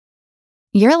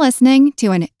You're listening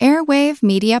to an Airwave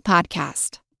Media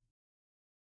Podcast.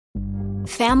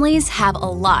 Families have a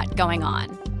lot going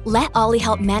on. Let Ollie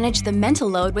help manage the mental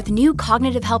load with new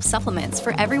cognitive help supplements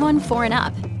for everyone 4 and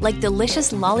up, like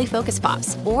delicious Lolly Focus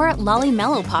Pops or Lolly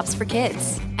Mellow Pops for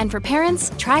kids. And for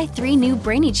parents, try 3 new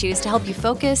Brainy Chews to help you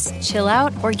focus, chill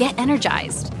out, or get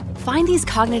energized. Find these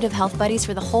cognitive health buddies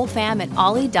for the whole fam at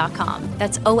ollie.com.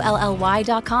 That's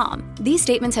OLLY.com. These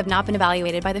statements have not been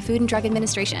evaluated by the Food and Drug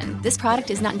Administration. This product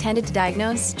is not intended to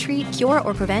diagnose, treat, cure,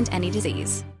 or prevent any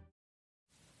disease.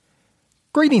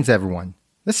 Greetings, everyone.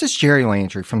 This is Jerry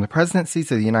Landry from the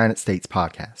Presidencies of the United States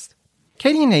podcast.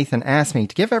 Katie and Nathan asked me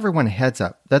to give everyone a heads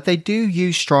up that they do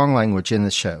use strong language in the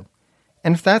show.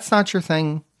 And if that's not your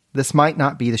thing, this might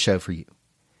not be the show for you.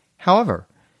 However,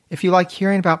 if you like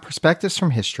hearing about perspectives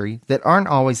from history that aren't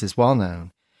always as well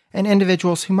known, and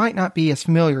individuals who might not be as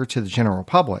familiar to the general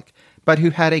public, but who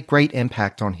had a great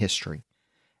impact on history.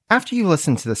 After you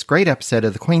listen to this great episode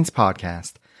of the Queen's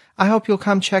Podcast, I hope you'll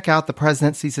come check out the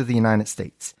Presidencies of the United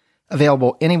States,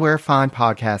 available anywhere fine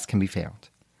podcasts can be found.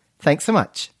 Thanks so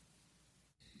much.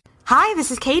 Hi,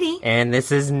 this is Katie. And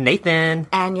this is Nathan.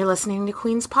 And you're listening to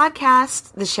Queen's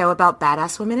Podcast, the show about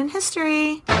badass women in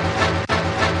history.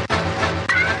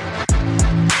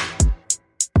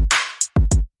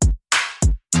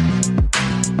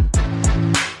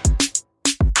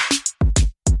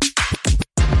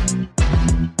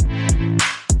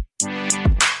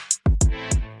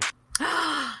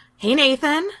 Hey,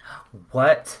 Nathan.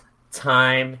 What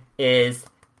time is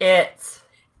it?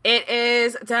 It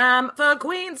is time for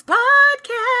Queen's Podcast.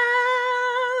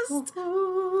 Woo,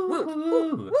 woo,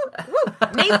 woo, woo.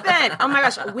 Nathan, oh my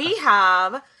gosh, we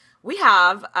have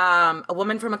a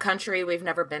woman from a country we've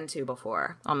never been to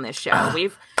before on this show.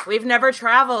 We've never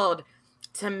traveled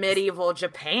to medieval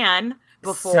Japan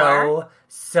before.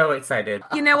 So excited.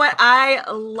 You know what? I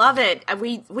love it.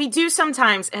 We do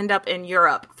sometimes end up in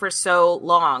Europe for so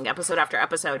long, episode after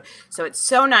episode. So it's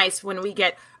so nice when we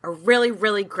get a really,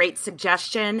 really great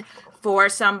suggestion for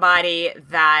somebody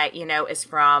that, you know, is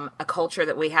from a culture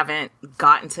that we haven't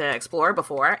gotten to explore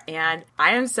before. And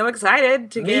I am so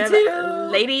excited to give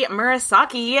Lady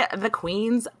Murasaki the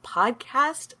Queen's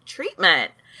Podcast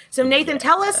treatment. So Nathan,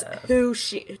 tell us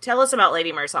about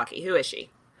Lady Murasaki. Who is she?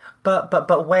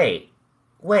 But wait.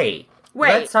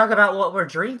 Let's talk about what we're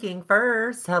drinking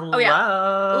first. Hello. Oh,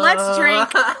 yeah. Let's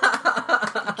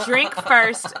drink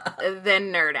first,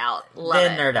 then nerd out.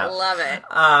 Nerd out. Love it.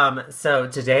 So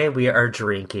today we are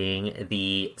drinking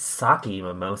the sake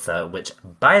mimosa, which,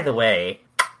 by the way,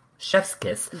 chef's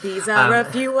kiss. These are a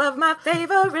few of my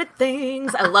favorite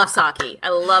things. I love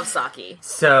sake.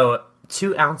 So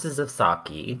 2 ounces of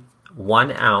sake,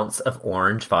 1 ounce of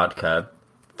orange vodka,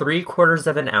 3/4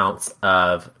 of an ounce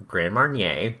of Grand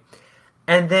Marnier,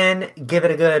 and then give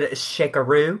it a good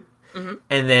shakeroo,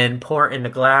 and then pour it in a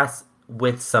glass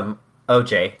with some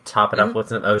OJ. Top it up with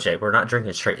some OJ. We're not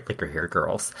drinking straight liquor here,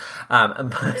 girls.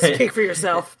 But, speak for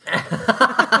yourself.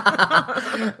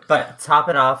 But top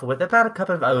it off with about a cup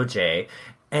of OJ,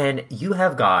 and you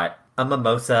have got a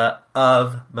mimosa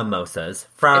of mimosas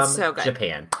from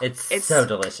Japan. It's so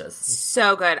delicious.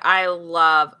 So good. I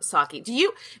love sake.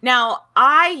 Now,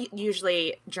 I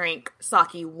usually drink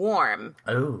sake warm.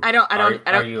 Oh.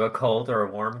 Are you a cold or a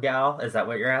warm gal? Is that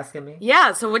what you're asking me?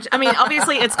 Yeah,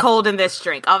 obviously it's cold in this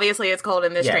drink.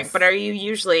 Drink, but are you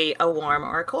usually a warm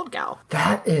or a cold gal?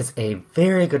 That is a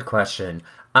very good question.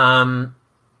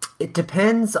 It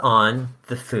depends on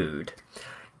the food.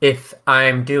 If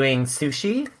I'm doing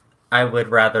sushi, I would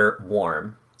rather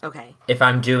warm. Okay. If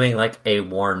I'm doing like a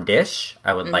warm dish,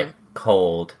 I would like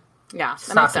cold. Yeah,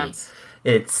 that makes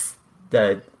sense.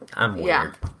 I'm weird.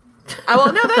 Yeah.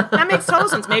 Well, no, that makes total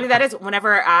sense. Maybe that is,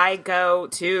 whenever I go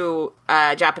to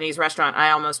a Japanese restaurant,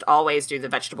 I almost always do the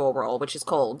vegetable roll, which is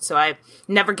cold. So I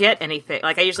never get anything.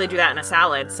 Like, I usually do that in a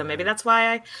salad. So maybe that's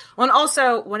why and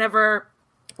also, whenever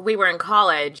we were in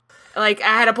college, like,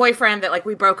 I had a boyfriend that, like,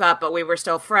 we broke up, but we were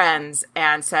still friends.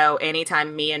 And so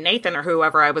anytime me and Nathan or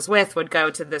whoever I was with would go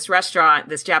to this restaurant,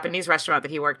 this Japanese restaurant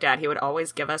that he worked at, he would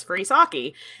always give us free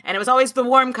sake. And it was always the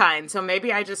warm kind. So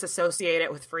maybe I just associate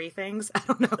it with free things. I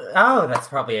don't know. Oh, that's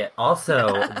probably it.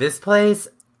 Also, this place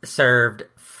served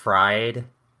fried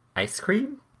ice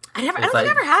cream. I don't think I've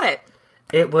ever had it.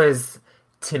 It was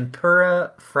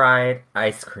tempura fried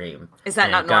ice cream. Is that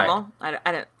not normal?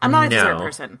 I'm not a dessert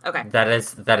person. Okay. That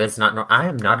is not normal. I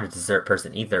am not a dessert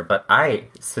person either, but I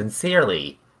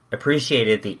sincerely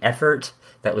appreciated the effort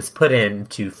that was put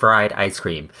into fried ice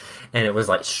cream. And it was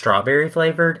like strawberry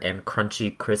flavored and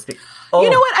crunchy, crispy. Oh.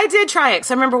 You know what? I did try it. Because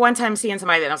I remember one time seeing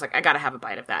somebody and I was like, I gotta have a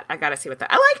bite of that. I gotta see what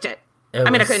that. I liked it. I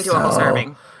couldn't do a whole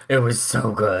serving. It was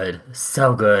so good.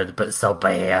 So good, but so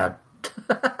bad.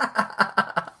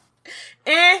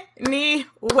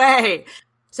 Anyway.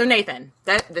 So, Nathan,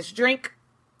 this drink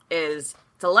is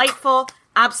delightful.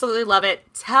 Absolutely love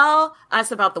it. Tell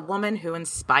us about the woman who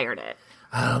inspired it.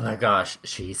 Oh my gosh,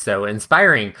 she's so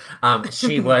inspiring.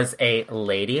 She was a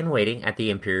lady in waiting at the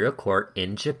imperial court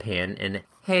in Japan in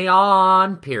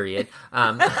Heian period.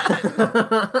 The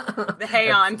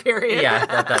Heian period. Yeah,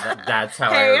 that's how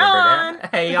I remember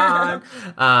that. Heian.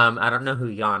 I don't know who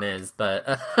Yan is, but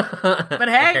hey,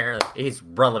 apparently he's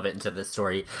relevant to this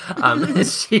story.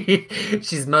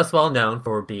 She's most well known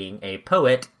for being a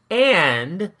poet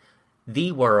and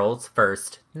the world's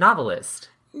first novelist.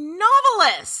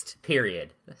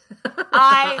 Period.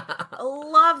 I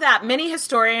love that. Many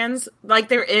historians, like,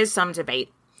 there is some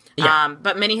debate,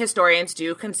 but many historians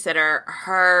do consider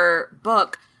her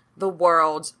book the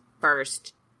world's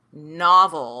first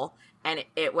novel, and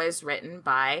it was written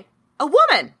by a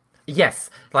woman. Yes,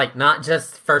 like, not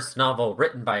just first novel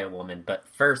written by a woman, but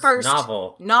first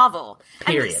novel.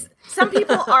 Period. And some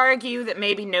people argue that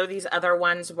maybe these other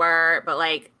ones were, but,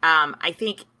 like, I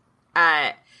think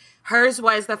hers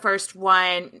was the first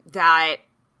one that,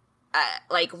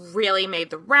 really made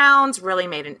the rounds, really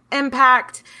made an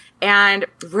impact, and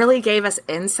really gave us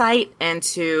insight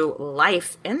into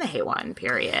life in the Heian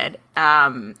period.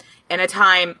 In a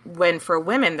time when, for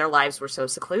women, their lives were so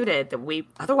secluded that we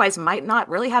otherwise might not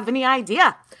really have any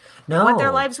idea what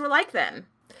their lives were like then.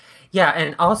 Yeah,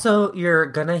 and also you're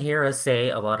gonna hear us say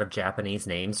a lot of Japanese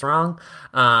names wrong.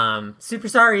 Super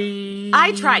sorry.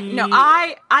 I tried. No,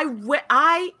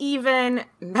 I even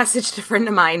messaged a friend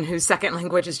of mine whose second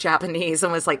language is Japanese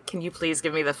and was like, "Can you please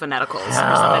give me the phoneticals for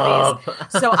some of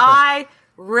these?" So I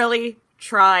really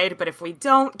tried, but if we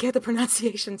don't get the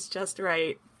pronunciations just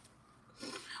right,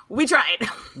 we tried.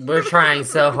 We're trying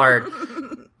so hard.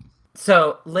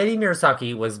 So Lady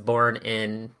Murasaki was born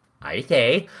in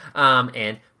Aite,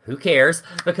 and who cares?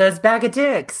 Because bag of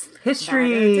dicks.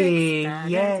 History.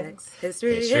 Yes.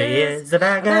 History is a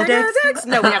bag of dicks.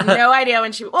 No, we have no idea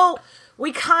when she... Well,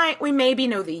 we maybe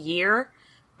know the year,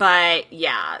 but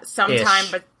yeah,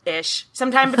 sometime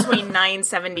between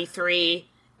 973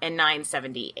 and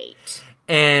 978.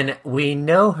 And we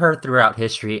know her throughout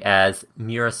history as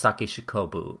Murasaki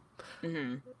Shikobu.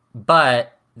 Mm-hmm.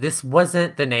 But this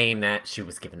wasn't the name that she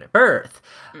was given at birth.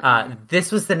 Mm-hmm.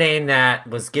 This was the name that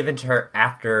was given to her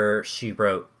after she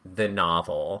wrote the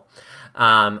novel.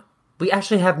 We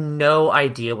actually have no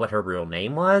idea what her real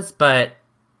name was, but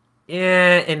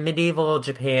in medieval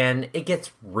Japan, it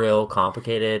gets real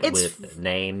complicated with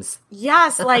names.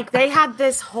 Yes, like they had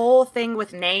this whole thing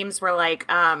with names where like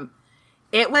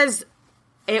it was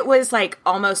like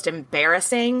almost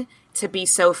embarrassing to be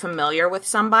so familiar with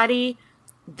somebody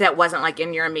that wasn't like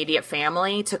in your immediate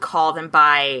family, to call them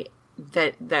by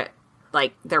the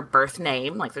like their birth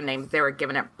name, like the name they were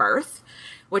given at birth,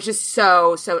 which is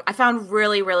so I found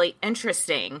really, really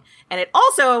interesting. And it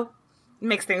also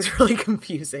makes things really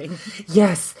confusing.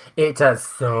 Yes, it does.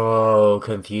 So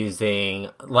confusing.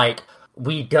 Like,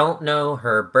 we don't know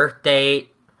her birth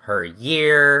date, her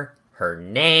year, her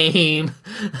name,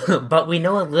 but we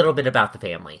know a little bit about the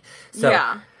family. So,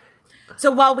 yeah.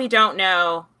 So while we don't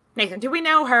know, Nathan, do we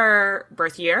know her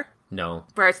birth year? No.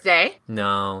 Birthday?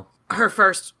 No. Her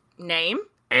first name?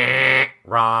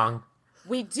 Wrong.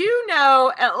 We do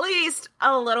know at least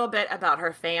a little bit about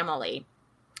her family.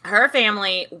 Her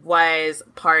family was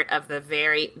part of the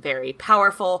very, very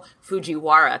powerful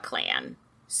Fujiwara clan.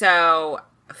 So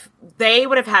they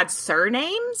would have had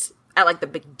surnames at like the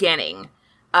beginning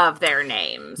of their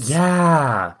names.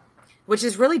 Yeah. Which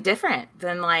is really different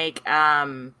than like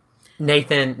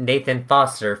Nathan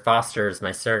Foster. Foster is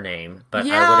my surname, but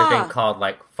I would have been called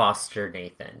like Foster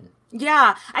Nathan.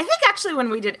 Yeah, I think actually when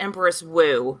we did Empress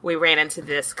Wu, we ran into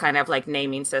this kind of like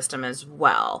naming system as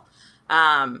well.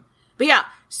 But yeah,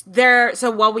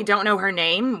 so while we don't know her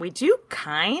name, we do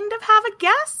kind of have a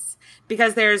guess,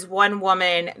 because there's one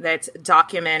woman that's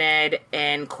documented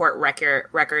in court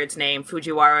records named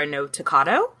Fujiwara no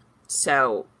Takado.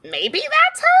 So maybe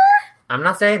that's her? I'm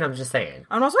not saying, I'm just saying.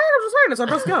 It's our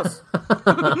best guess.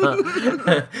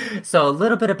 So a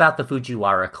little bit about the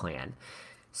Fujiwara clan.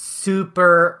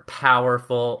 Super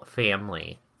powerful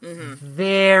family. Mm-hmm.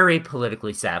 Very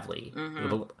politically savvy.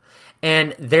 Mm-hmm.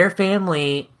 And their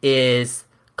family is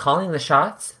calling the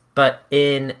shots, but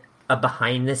in a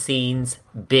behind-the-scenes,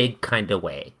 big kind of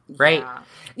way, right?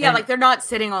 Yeah, like they're not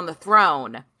sitting on the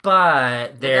throne.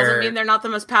 But It doesn't mean they're not the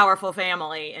most powerful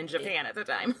family in Japan at the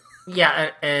time.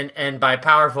 Yeah, and by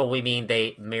powerful we mean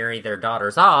they marry their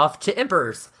daughters off to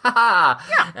emperors.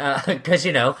 Yeah. Because,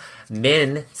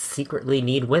 men secretly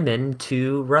need women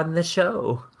to run the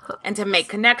show. And to make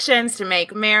connections, to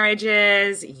make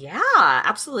marriages. Yeah,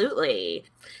 absolutely.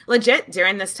 Legit,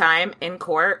 during this time in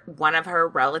court, one of her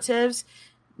relatives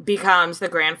becomes the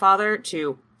grandfather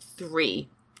to 3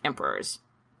 emperors.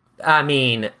 I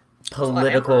mean,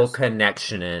 political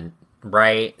connection,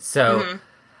 right? So,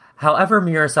 however,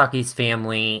 Murasaki's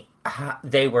family,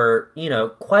 they were,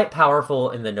 quite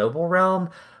powerful in the noble realm,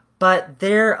 but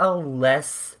they're a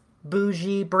less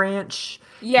bougie branch.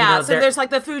 Yeah, so there's like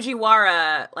the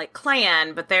Fujiwara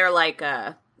clan, but they're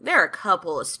they're a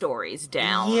couple of stories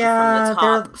down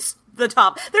from the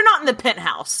top. They're not in the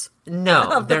penthouse.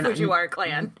 No, of the Fujiwara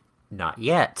clan. Not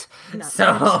yet.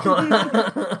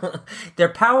 They're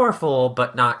powerful,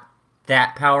 but not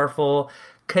that powerful.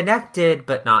 Connected,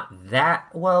 but not that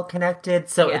well connected.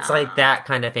 So it's like that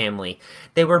kind of family.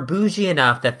 They were bougie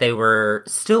enough that they were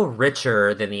still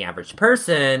richer than the average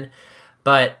person,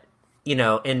 but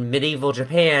in medieval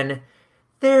Japan,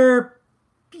 they're,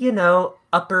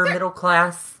 upper middle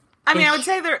class. I mean, I would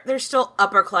say they're still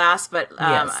upper class, but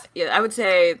Yes. I would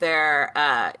say they're,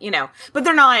 but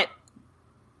they're not,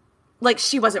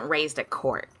 she wasn't raised at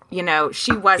court.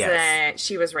 She wasn't,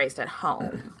 she was raised at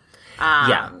home.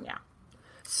 Yeah.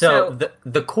 So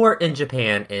the court in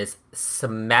Japan is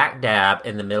smack dab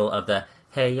in the middle of the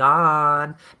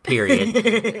Heian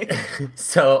period.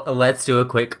 So let's do a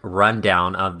quick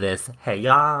rundown of this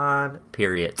Heian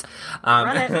period.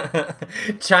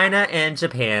 China and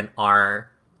Japan are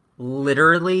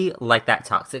literally like that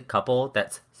toxic couple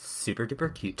that's super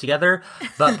duper cute together,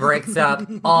 but breaks up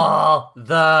all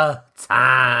the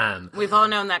time. We've all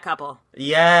known that couple.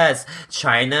 Yes.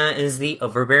 China is the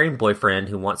overbearing boyfriend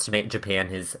who wants to make Japan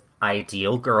his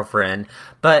ideal girlfriend,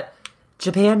 but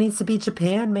Japan needs to be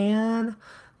Japan, man.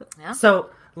 Yeah.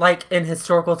 So, in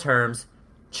historical terms,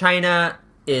 China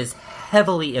is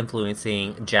heavily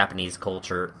influencing Japanese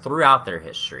culture throughout their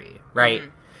history, right?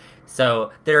 Mm-hmm.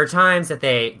 So, there are times that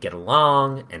they get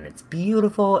along, and it's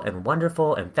beautiful and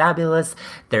wonderful and fabulous.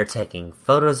 They're taking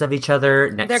photos of each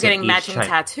other next to They're getting matching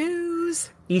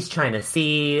tattoos. East China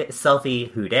Sea,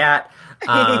 selfie, who dat.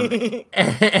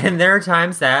 And there are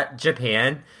times that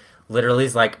Japan literally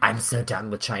is like, I'm so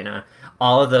done with China.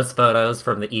 All of those photos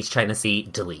from the East China Sea,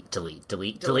 delete. Block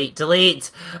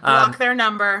their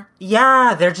number.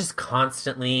 Yeah, they're just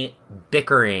constantly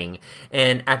bickering.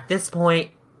 And at this point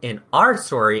in our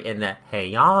story, in the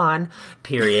Heian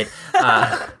period,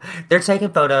 they're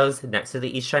taking photos next to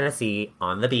the East China Sea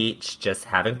on the beach, just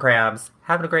having crabs,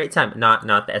 having a great time. Not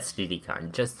the STD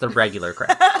kind, just the regular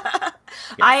crab.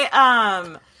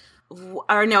 Yeah.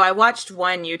 I watched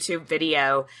one YouTube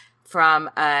video from,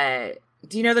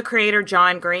 do you know the creator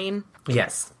John Green?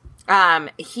 Yes.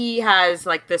 He has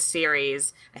this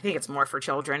series, I think it's more for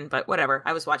children, but whatever,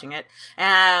 I was watching it,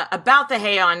 about the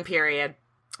Heian period,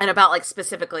 and about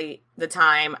specifically the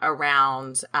time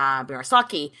around,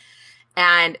 Murasaki.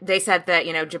 And they said that,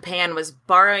 Japan was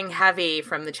borrowing heavy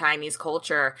from the Chinese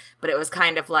culture, but it was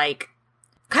kind of like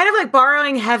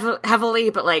borrowing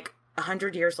heavily, but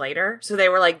 100 years later. So they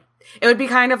were it would be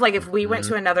kind of like if we went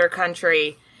to another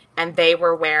country and they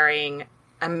were wearing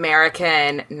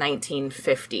American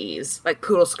 1950s,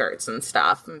 poodle skirts and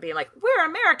stuff, and being we're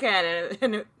American.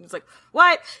 And it's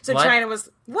what? So what? China was,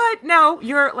 what? No,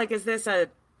 you're is this a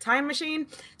time machine?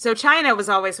 So China was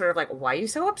always sort of why are you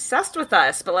so obsessed with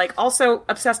us? But also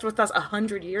obsessed with us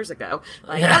 100 years ago.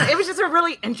 It was just a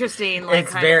really interesting kind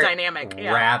of dynamic.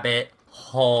 Rabbit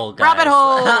hole, guys. Rabbit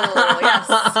hole,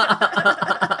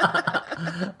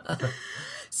 yes.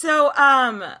 So,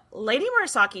 Lady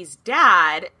Murasaki's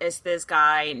dad is this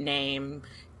guy named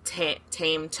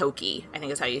Tame Toki, I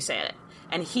think is how you say it.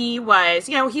 And he was,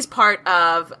 he's part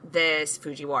of this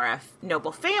Fujiwara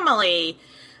noble family.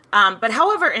 But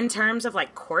however, in terms of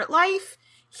court life,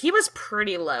 he was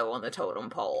pretty low on the totem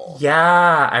pole.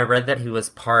 Yeah, I read that he was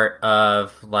part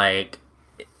of,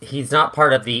 he's not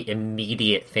part of the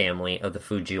immediate family of the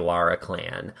Fujiwara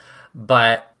clan,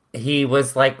 but he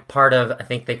was part of, I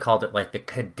think they called it the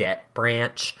cadet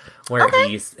branch, where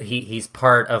he's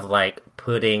part of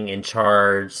putting in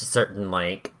charge certain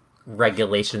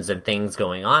regulations and things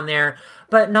going on there,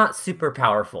 but not super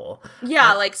powerful.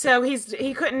 Yeah, so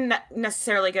he couldn't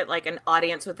necessarily get an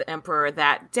audience with the emperor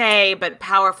that day, but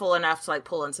powerful enough to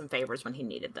pull in some favors when he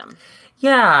needed them.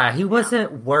 Yeah, he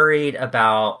wasn't worried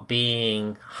about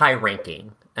being high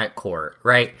ranking at court,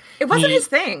 right? It wasn't his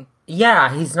thing.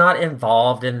 Yeah, he's not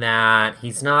involved in that.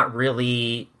 He's not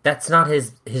really, that's not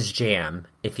his jam,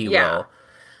 if you will.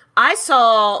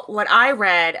 What I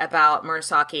read about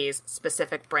Murasaki's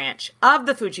specific branch of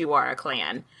the Fujiwara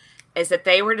clan is that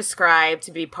they were described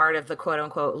to be part of the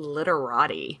quote-unquote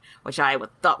literati, which I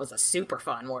thought was a super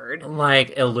fun word.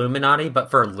 Like Illuminati, but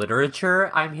for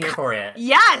literature, I'm here for it.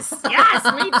 Yes, me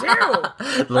too.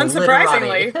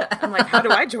 Unsurprisingly. I'm like, how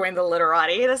do I join the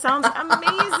literati? That sounds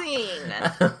amazing.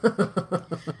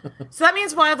 So that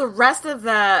means while the rest of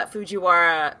the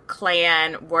Fujiwara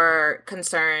clan were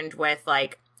concerned with,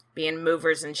 like, being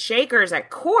movers and shakers at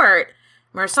court,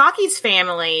 Murasaki's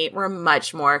family were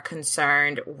much more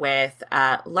concerned with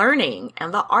learning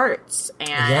and the arts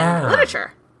and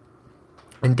literature.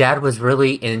 And Dad was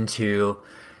really into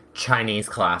Chinese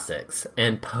classics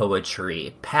and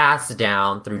poetry passed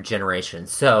down through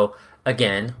generations. So,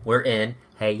 again, we're in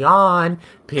Heian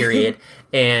period.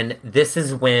 And this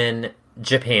is when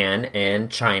Japan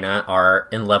and China are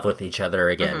in love with each other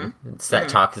again. It's that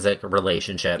toxic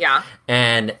relationship. Yeah.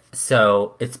 And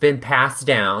so it's been passed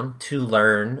down to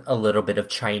learn a little bit of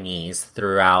Chinese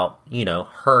throughout,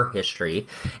 her history.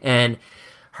 And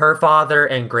her father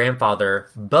and grandfather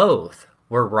both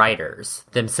were writers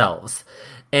themselves.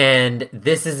 And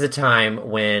this is a time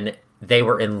when they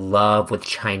were in love with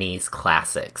Chinese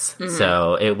classics.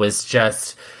 So it was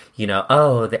just,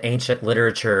 the ancient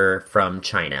literature from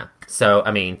China. So,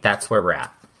 that's where we're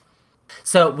at.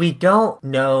 So, we don't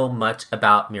know much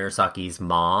about Murasaki's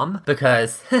mom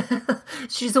because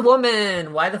she's a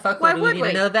woman. Why the fuck would we need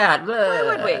to know that? Why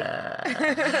would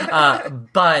we?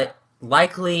 But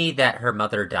likely that her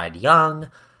mother died young,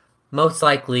 most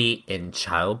likely in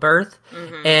childbirth.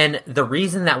 And the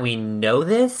reason that we know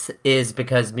this is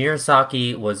because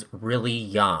Murasaki was really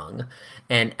young.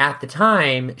 And at the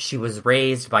time, she was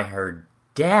raised by her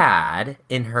dad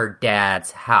in her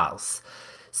dad's house.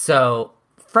 So,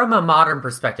 from a modern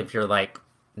perspective, you're like,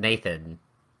 Nathan,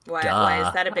 why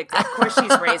is that a big deal? Of course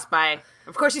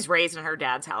she's raised in her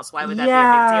dad's house. Why would that be a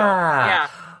big deal? Yeah.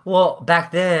 Well,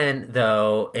 back then,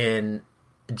 though, in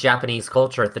Japanese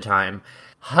culture at the time,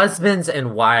 husbands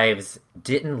and wives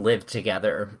didn't live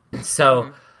together.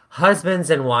 So, husbands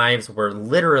and wives were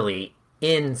literally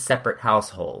in separate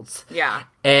households. Yeah.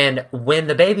 And when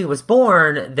the baby was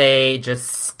born, they just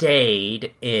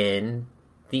stayed in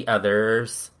the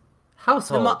other's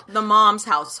household. The mom's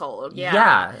household. Yeah.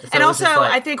 Yeah. So and also,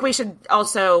 I think we should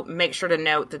also make sure to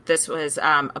note that this was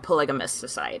a polygamous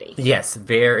society. Yes,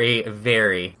 very,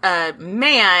 very. A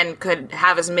man could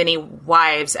have as many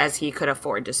wives as he could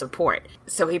afford to support.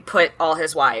 So he put all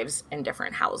his wives in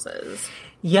different houses.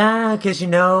 Yeah, because,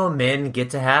 men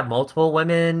get to have multiple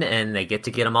women, and they get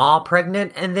to get them all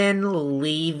pregnant, and then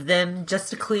leave them just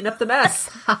to clean up the mess.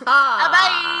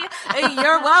 Bye!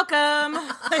 You're welcome!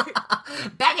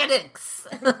 Bag of dicks!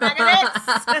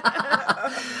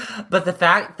 But the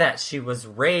fact that she was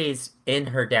raised in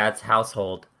her dad's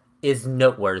household is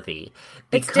noteworthy.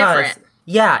 Because, it's different.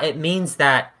 Yeah, it means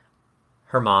that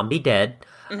her mom be dead.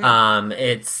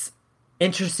 It's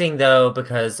interesting, though,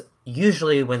 because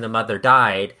usually when the mother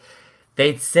died,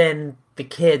 they'd send the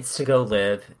kids to go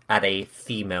live at a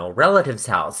female relative's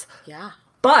house. Yeah.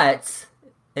 But,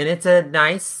 and it's a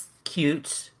nice,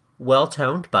 cute,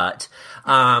 well-toned butt,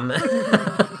 the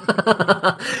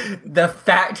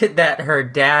fact that her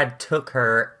dad took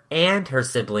her and her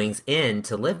siblings in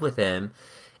to live with him,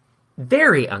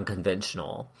 very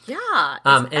unconventional. Yeah.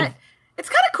 And it's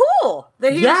kind of cool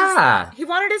that he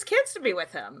wanted his kids to be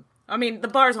with him. The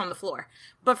bar's on the floor.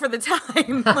 But for the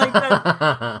time,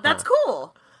 that's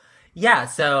cool. Yeah,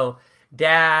 so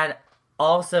Dad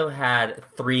also had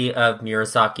 3 of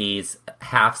Murasaki's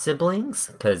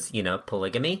half-siblings, because,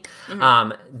 polygamy.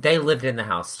 They lived in the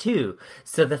house, too.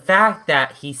 So the fact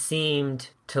that he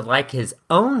seemed to like his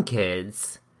own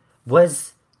kids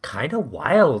was kind of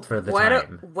wild for the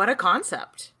time. What a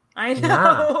concept. I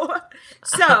know. Yeah.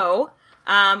 So...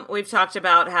 we've talked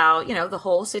about how, the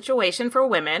whole situation for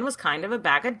women was kind of a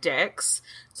bag of dicks.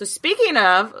 So speaking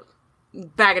of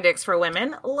bag of dicks for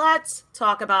women, let's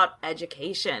talk about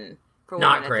education for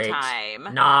women at the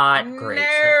time. Not great.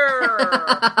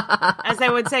 As they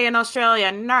would say in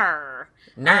Australia, ner.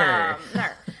 Ner.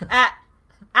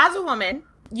 As a woman,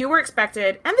 you were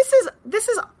expected, and this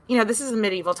is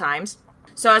medieval times.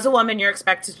 So as a woman, you're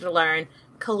expected to learn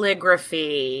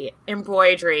calligraphy,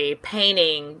 embroidery,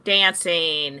 painting,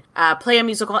 dancing, play a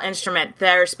musical instrument.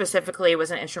 There specifically was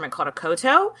an instrument called a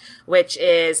koto, which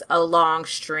is a long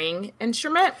string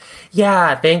instrument.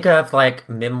 Yeah, think of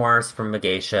Memoirs from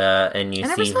Megasha, and you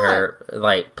see her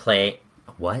play.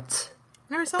 What?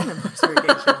 Never saw Memoirs from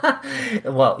Megasha.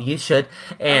 Well, you should.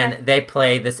 And they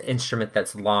play this instrument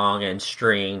that's long and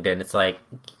stringed, and it's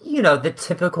the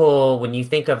typical, when you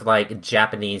think of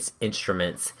Japanese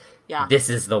instruments, Yeah. this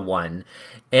is the one.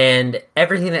 And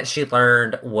everything that she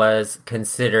learned was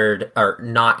considered, or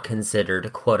not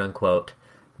considered, quote unquote,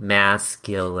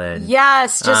 masculine.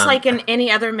 Yes, just like in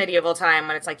any other medieval time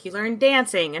when it's like you learn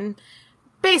dancing and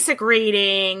basic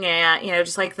reading and,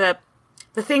 just like the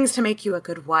things to make you a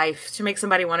good wife, to make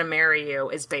somebody want to marry you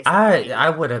is basically... I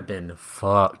would have been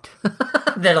fucked.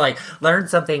 They're like, learn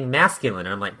something masculine.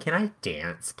 And I'm like, can I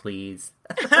dance, please?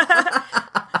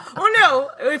 Well, no,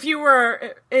 if you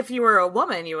were a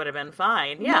woman, you would have been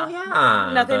fine. Yeah. Well,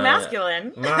 yeah. Nothing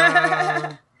masculine.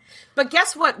 But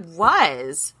guess what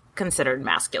was considered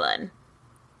masculine?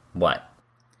 What?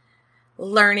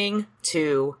 Learning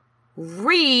to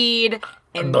read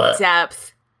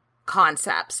in-depth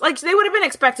concepts. Like, they would have been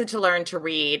expected to learn to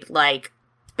read, like,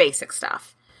 basic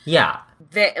stuff. Yeah.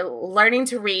 Learning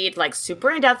to read, like,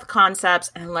 super in-depth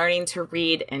concepts and learning to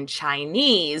read in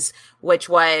Chinese, which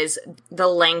was the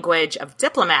language of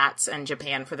diplomats in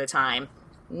Japan for the time,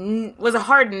 was a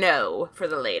hard no for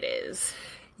the ladies.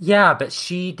 Yeah, but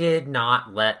she did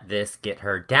not let this get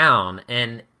her down.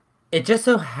 And it just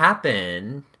so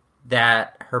happened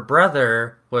that her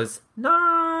brother was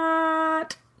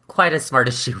not quite as smart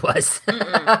as she was.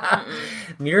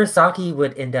 Murasaki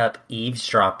would end up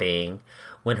eavesdropping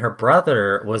when her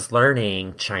brother was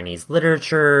learning Chinese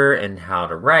literature and how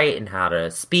to write and how to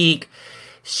speak.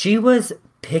 She was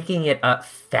picking it up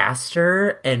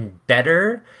faster and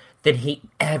better than he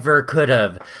ever could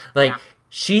have. Like,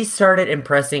 she started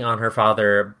impressing on her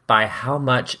father by how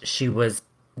much she was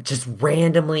just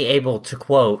randomly able to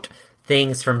quote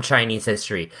things from Chinese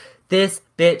history. This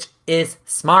bitch is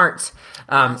smart.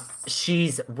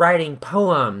 She's writing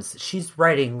poems. She's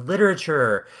writing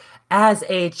literature as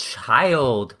a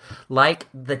child, like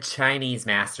the Chinese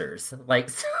masters. Like,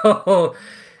 so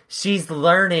she's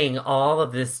learning all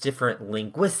of this different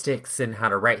linguistics and how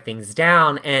to write things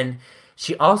down. And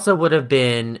she also would have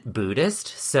been Buddhist.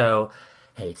 So,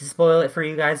 hate to spoil it for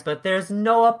you guys, but there's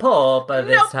no Popa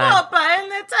this time. No Popa in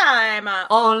the time.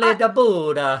 Only the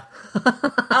Buddha.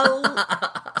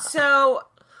 So,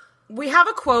 we have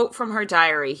a quote from her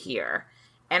diary here.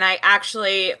 And I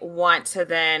actually want to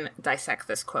then dissect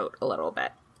this quote a little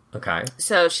bit. Okay.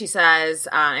 So she says,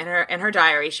 in her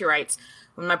diary, she writes,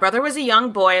 "When my brother was a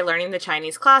young boy learning the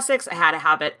Chinese classics, I had a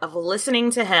habit of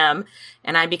listening to him,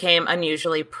 and I became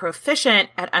unusually proficient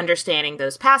at understanding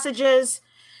those passages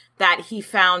that he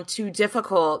found too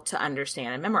difficult to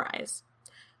understand and memorize.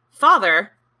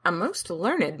 Father, a most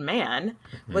learned man,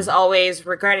 was always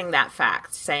regretting that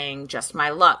fact, saying, 'Just my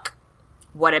luck.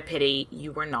 What a pity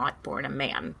you were not born a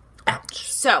man.'" Ouch.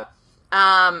 So,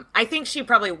 I think she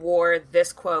probably wore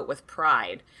this quote with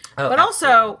pride. Oh, but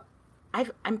absolutely. also,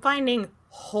 I'm finding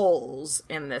holes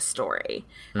in this story.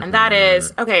 And that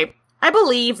is, okay, I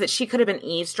believe that she could have been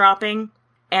eavesdropping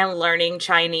and learning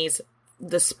Chinese,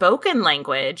 the spoken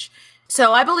language.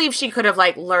 So I believe she could have,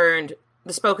 like, learned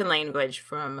the spoken language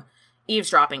from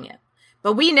eavesdropping it.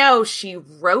 But we know she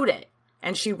wrote it,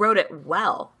 and she wrote it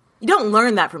well. You don't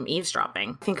learn that from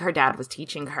eavesdropping. I think her dad was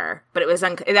teaching her, but it was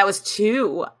that was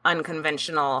too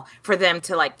unconventional for them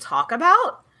to, like, talk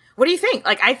about. What do you think?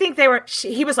 Like, I think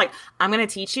he was like, "I'm going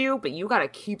to teach you, but you got to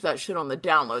keep that shit on the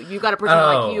down low. You got to pretend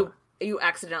like you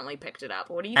accidentally picked it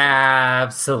up." What do you think?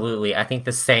 Absolutely. I think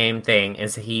the same thing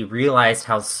is he realized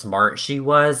how smart she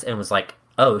was and was like,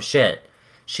 oh shit,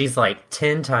 she's like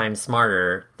 10 times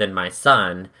smarter than my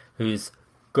son, who's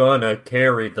gonna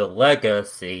carry the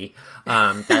legacy.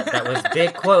 That was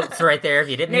big quotes right there if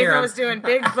you didn't hear Nathan them. was doing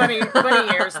big bunny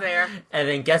ears there. And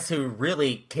then guess who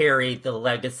really carried the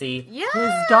legacy? Yes!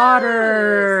 His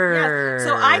daughter. Yes.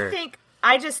 So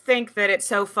I just think that it's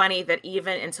so funny that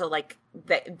even until, like,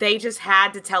 they just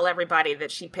had to tell everybody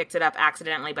that she picked it up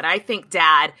accidentally, but I think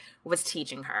Dad was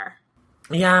teaching her.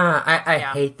 Yeah, I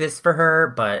hate this for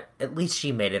her, but at least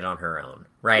she made it on her own,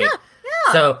 right?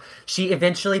 Yeah. So she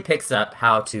eventually picks up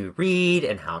how to read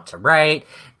and how to write,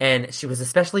 and she was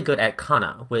especially good at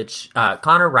kana, which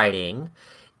kana writing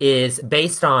is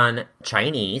based on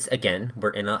Chinese. Again, we're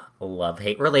in a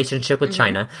love-hate relationship with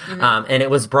China, and it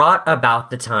was brought about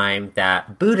the time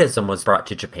that Buddhism was brought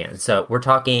to Japan. So we're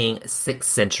talking 6th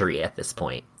century at this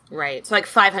point. Right. So like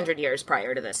 500 years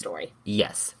prior to this story.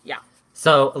 Yes. Yeah.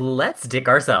 So let's dig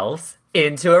ourselves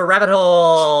into a rabbit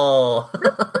hole.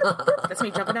 That's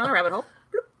me jumping down a rabbit hole.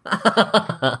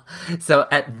 So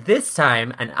at this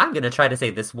time, and I'm going to try to say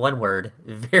this one word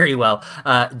very well,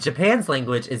 Japan's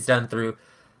language is done through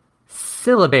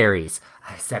syllabaries.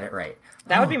 I said it right.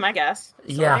 That would be my guess.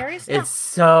 Syllabaries? It's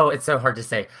so hard to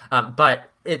say.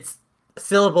 But it's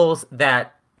syllables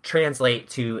that translate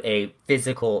to a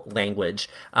physical language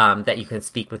that you can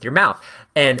speak with your mouth.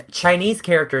 And Chinese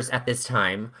characters at this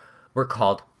time were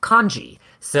called kanji.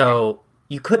 So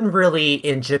you couldn't really,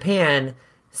 in Japan,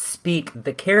 speak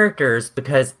the characters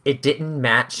because it didn't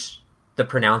match the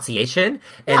pronunciation.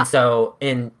 And so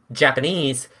in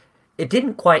Japanese, it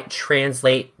didn't quite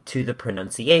translate to the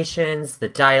pronunciations, the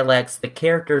dialects, the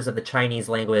characters of the Chinese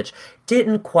language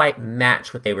didn't quite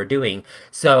match what they were doing.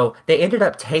 So they ended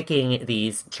up taking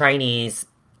these Chinese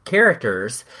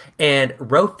characters and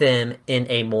wrote them in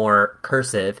a more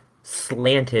cursive,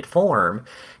 slanted form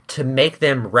to make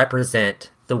them represent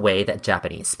the way that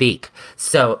Japanese speak.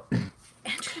 So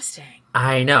interesting.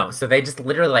 I know. So they just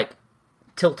literally like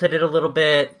tilted it a little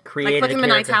bit, created like put them in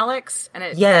character. italics,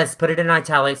 and Yes, put it in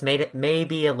italics, made it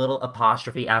maybe a little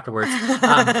apostrophe afterwards.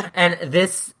 And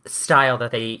this style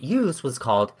that they used was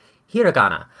called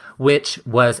hiragana, which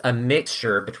was a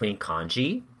mixture between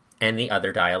kanji and the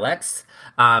other dialects.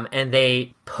 And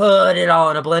they put it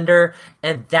all in a blender,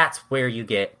 and that's where you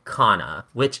get kana,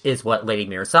 which is what Lady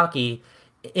Murasaki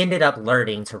ended up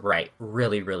learning to write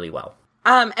really, really well.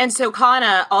 And so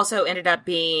kana also ended up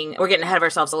being, we're getting ahead of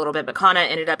ourselves a little bit, but kana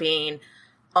ended up being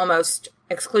almost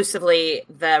exclusively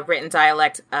the written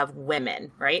dialect of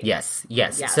women, right? Yes.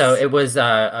 So it was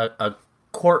a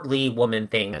courtly woman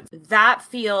thing. That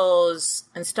feels,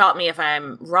 and stop me if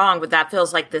I'm wrong, but that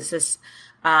feels like this is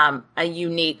a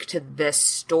unique to this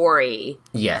story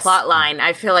plot line.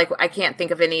 I feel like I can't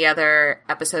think of any other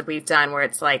episode we've done where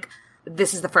it's like,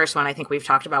 this is the first one I think we've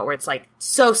talked about where it's like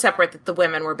so separate that the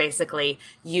women were basically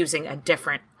using a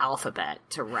different alphabet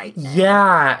to write in.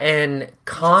 Yeah, and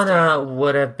kana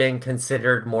would have been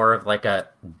considered more of like a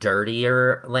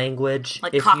dirtier language,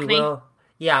 like if Cockney. you will.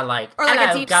 Yeah, like, or like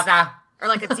hello, a deep governor. or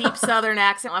like a deep southern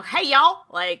accent, like, hey y'all,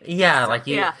 like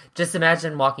Just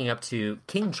imagine walking up to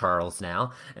King Charles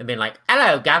now and being like,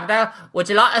 hello, governor, would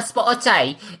you like a spot of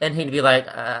tea? And he'd be like,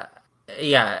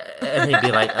 yeah, and he'd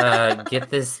be like, get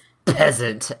this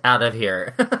peasant out of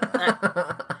here.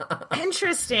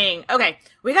 Interesting. Okay,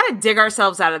 we gotta dig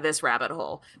ourselves out of this rabbit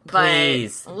hole, but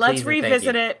let's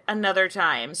revisit it another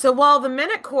time. So while the men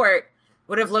at court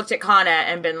would have looked at Kana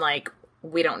and been like,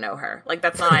 we don't know her, like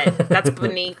that's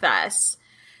beneath us,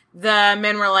 the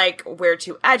men were like, we're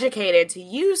too educated to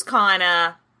use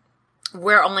Kana,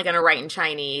 we're only going to write in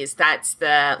Chinese. That's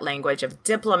the language of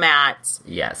diplomats.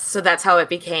 Yes. So that's how it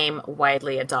became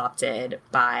widely adopted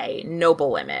by noble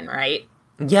women, right?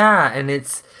 Yeah, and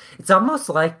it's almost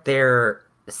like their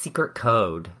secret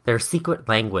code, their secret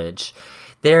language.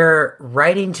 They're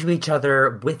writing to each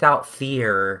other without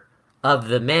fear of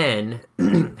the men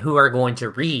who are going to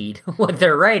read what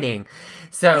they're writing.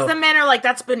 So the men are like,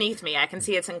 that's beneath me. I can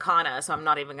see it's in Kana, so I'm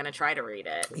not even going to try to read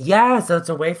it. Yeah, so it's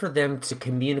a way for them to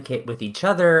communicate with each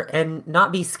other and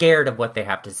not be scared of what they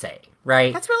have to say,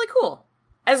 right? That's really cool.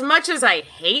 As much as I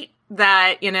hate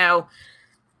that,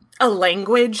 a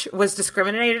language was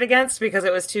discriminated against because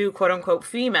it was too quote-unquote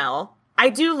female, I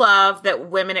do love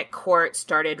that women at court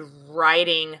started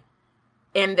writing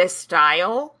in this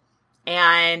style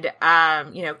and,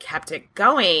 kept it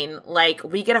going. Like,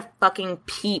 we get a fucking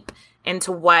peep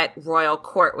into what royal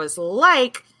court was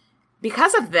like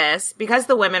because of this, because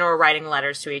the women were writing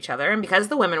letters to each other, and because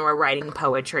the women were writing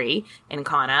poetry in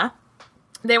Kana.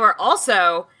 They were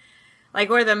also, like,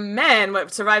 where the men,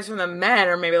 what survives from the men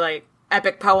are maybe, like,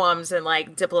 epic poems and,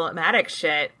 like, diplomatic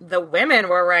shit. The women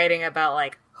were writing about,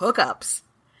 like, hookups.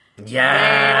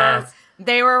 Yes!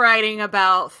 They were writing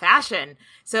about fashion.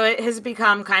 So it has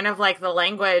become kind of like the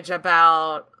language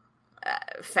about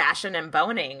fashion and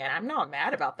boning, and I'm not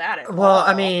mad about that at all. Well,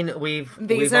 I mean,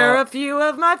 These are a few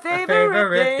of my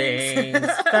favorite things.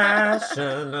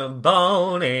 Fashion and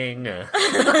boning.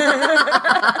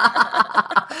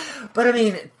 But I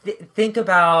mean, think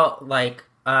about, like,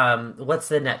 what's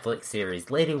the Netflix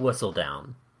series? Lady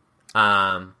Whistledown.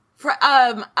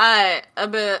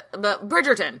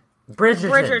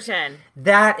 Bridgerton.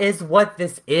 That is what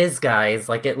this is, guys.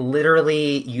 Like, it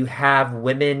literally, you have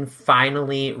women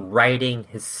finally writing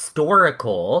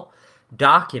historical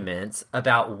documents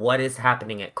about what is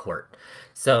happening at court.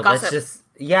 So Gossip.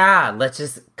 let's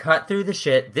just cut through the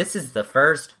shit. This is the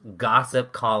first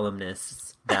gossip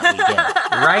columnists that we get,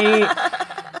 right?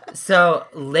 So,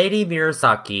 Lady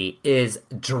Murasaki is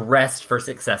dressed for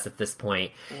success at this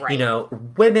point. Right.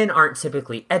 Women aren't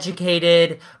typically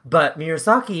educated, but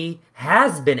Murasaki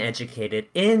has been educated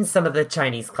in some of the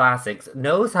Chinese classics,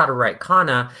 knows how to write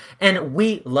kana, and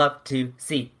we love to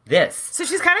see this. So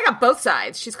she's kind of got both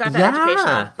sides. She's got the education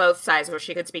on both sides where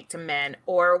she could speak to men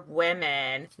or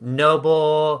women.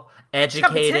 Noble,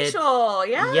 educated. She's got potential,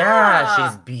 yeah. Yeah,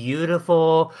 she's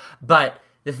beautiful, but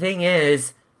the thing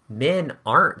is, men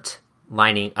aren't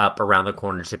lining up around the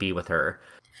corner to be with her.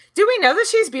 Do we know that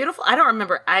she's beautiful? I don't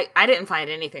remember. I didn't find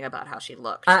anything about how she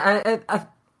looked. Okay.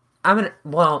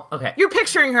 You're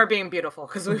picturing her being beautiful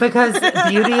because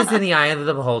beauty is in the eye of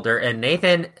the beholder, and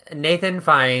Nathan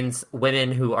finds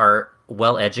women who are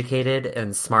well educated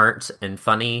and smart and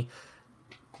funny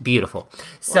beautiful.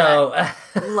 So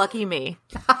lucky me.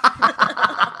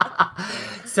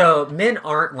 So men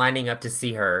aren't lining up to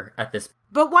see her at this.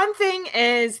 But one thing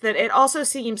is that it also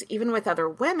seems, even with other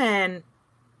women,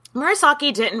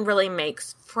 Murasaki didn't really make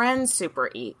friends super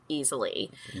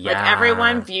easily. Yeah. Like,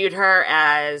 everyone viewed her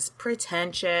as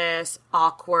pretentious,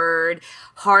 awkward,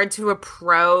 hard to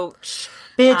approach.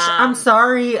 Bitch, I'm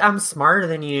sorry. I'm smarter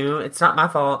than you. It's not my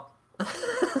fault.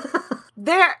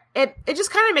 It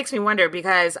just kind of makes me wonder,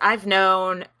 because I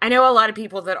know a lot of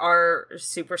people that are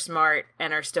super smart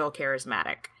and are still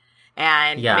charismatic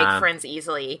and make friends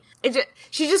easily. I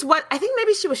think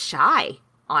maybe she was shy,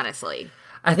 honestly.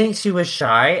 I think she was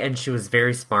shy, and she was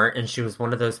very smart, and she was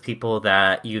one of those people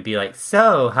that you'd be like,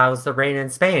 so, how's the rain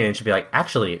in Spain? And she'd be like,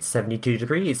 actually, it's 72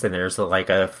 degrees, and there's like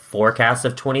a forecast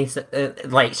of 20,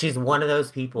 like, she's one of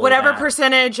those people. Whatever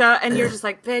percentage, and you're just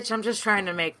like, bitch, I'm just trying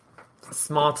to make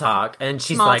small talk. And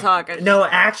she's like, no,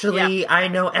 actually, I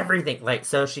know everything. Like,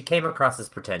 so she came across as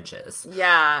pretentious.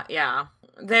 Yeah.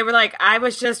 They were like, I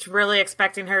was just really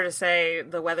expecting her to say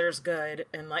the weather's good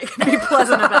and like be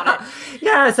pleasant about it.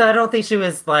 Yeah, so I don't think she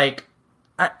was like,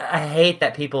 I hate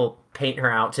that people paint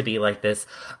her out to be like this.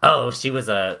 Oh, she was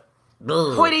a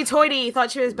hoity-toity,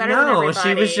 thought she was better than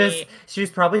everybody. she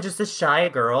was probably just a shy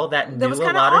girl that knew a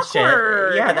lot of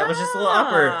shit. Yeah, that was just a little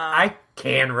awkward. I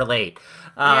can relate.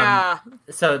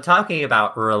 So talking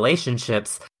about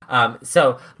relationships,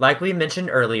 so like we mentioned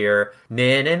earlier,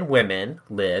 men and women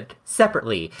lived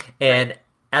separately. And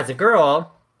as a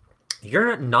girl,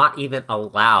 you're not even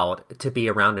allowed to be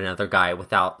around another guy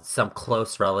without some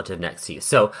close relative next to you.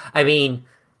 So, I mean,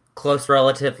 close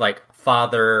relative like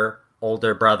father,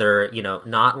 older brother,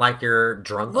 not like your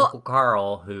drunk Uncle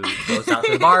Carl who goes out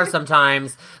to the bar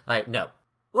sometimes. Like, no.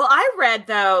 Well, I read,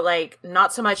 though, like,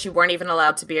 not so much you weren't even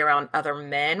allowed to be around other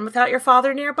men without your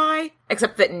father nearby,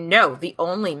 except that, no, the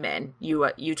only men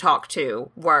you talked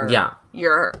to were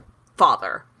your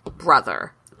father,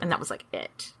 brother, and that was, like,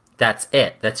 it. That's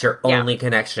it. That's your only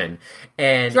connection.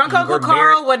 And drunk Uncle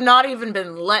Carl would not even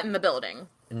been let in the building.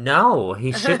 No,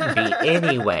 he shouldn't be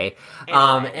anyway.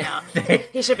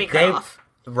 He should be cut off.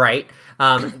 Right.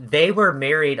 They were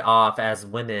married off as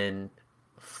women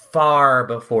far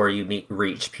before you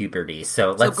reach puberty.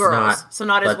 So let's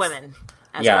not as women.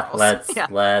 As girls.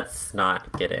 Let's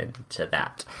not get into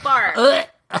that. But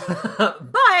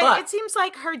it seems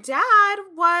like her dad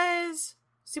was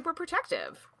super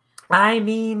protective. I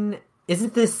mean,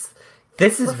 isn't this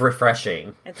is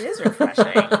refreshing. It is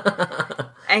refreshing.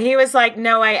 And he was like,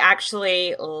 no, I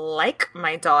actually like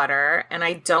my daughter, and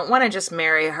I don't want to just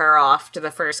marry her off to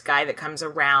the first guy that comes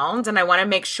around, and I want to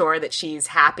make sure that she's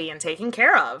happy and taken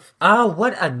care of. Oh,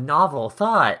 what a novel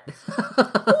thought.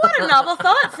 What a novel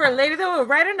thought for a lady that would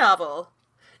write a novel.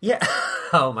 Yeah.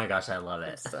 Oh my gosh, I love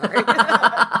it. Sorry.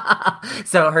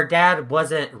 So her dad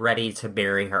wasn't ready to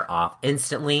marry her off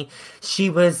instantly. She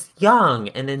was young,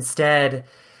 and instead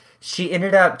she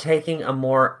ended up taking a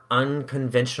more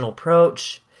unconventional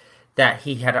approach that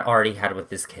he had already had with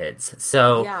his kids.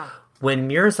 So when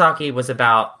Murasaki was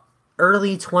about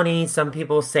early 20s, some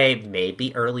people say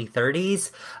maybe early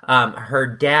 30s, her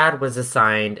dad was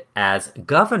assigned as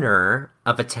governor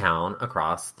of a town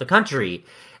across the country.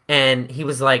 And he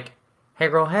was like, hey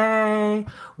girl, hey,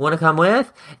 want to come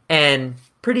with? And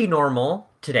pretty normal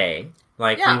today.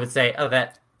 Like we would say, you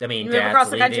Dad's live across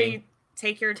the country.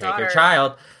 Take your daughter. Take your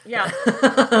child. Yeah.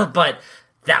 But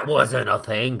that wasn't a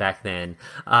thing back then.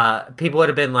 People would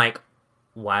have been like,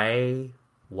 why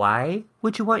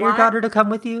would you want your daughter to come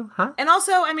with you? Huh? And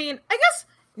also, I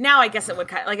guess it would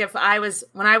kind of, like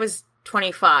when I was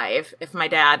 25, if my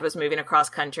dad was moving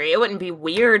across country, it wouldn't be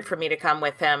weird for me to come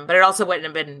with him, but it also wouldn't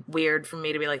have been weird for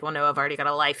me to be like, well, no, I've already got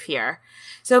a life here.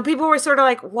 So people were sort of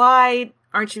like, why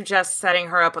aren't you just setting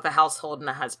her up with a household and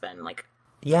a husband? Like,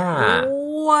 yeah.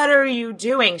 What are you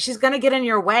doing? She's going to get in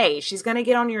your way. She's going to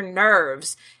get on your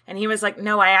nerves. And he was like,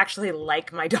 no, I actually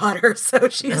like my daughter. So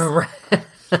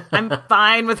I'm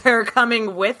fine with her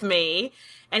coming with me.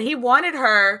 And he wanted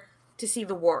her to see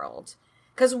the world.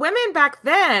 Because women back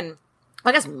then,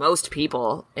 I guess most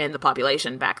people in the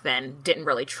population back then didn't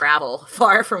really travel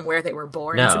far from where they were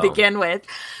born to begin with.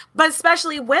 But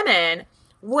especially women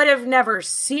would have never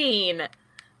seen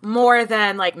more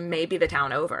than like maybe the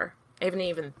town over.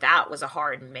 Even that was a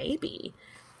hard maybe.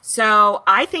 So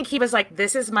I think he was like,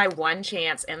 this is my one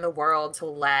chance in the world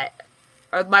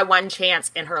or my one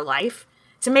chance in her life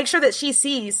to make sure that she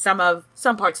sees some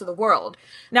parts of the world.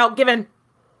 Now, given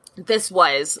this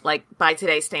was, like, by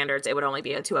today's standards, it would only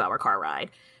be a 2-hour car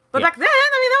ride. But back then,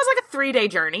 I mean, that was like a 3-day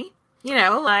journey, you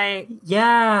know, like...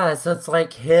 Yeah, so it's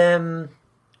like him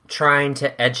trying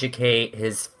to educate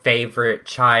his favorite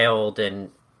child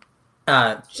and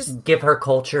just give her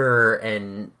culture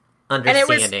and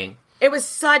understanding. And it was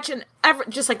such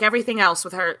just like everything else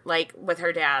with her, like, with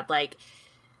her dad, like...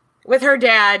 With her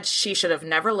dad, she should have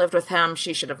never lived with him.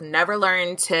 She should have never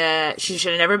she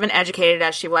should have never been educated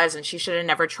as she was, and she should have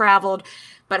never traveled.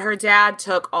 But her dad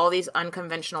took all these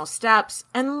unconventional steps,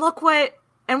 and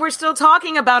and we're still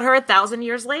talking about her 1,000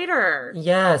 years later.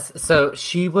 Yes, so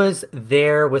she was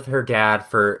there with her dad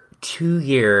for 2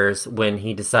 years when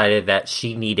he decided that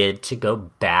she needed to go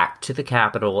back to the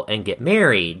capital and get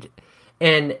married.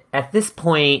 And at this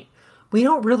point, we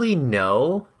don't really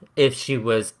know if she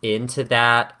was into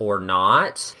that or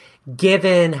not,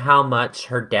 given how much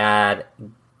her dad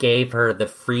gave her the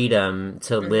freedom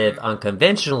to live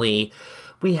unconventionally.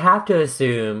 We have to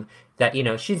assume that, you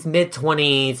know, she's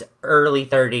mid-20s, early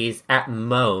 30s at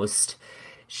most.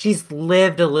 She's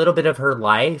lived a little bit of her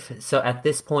life, so at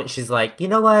this point she's like, you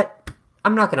know what?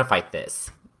 I'm not going to fight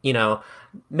this. You know,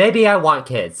 maybe I want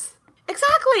kids.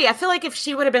 Exactly. I feel like if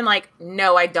she would have been like,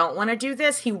 no, I don't want to do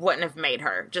this, he wouldn't have made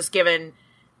her, just given...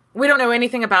 We don't know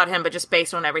anything about him, but just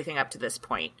based on everything up to this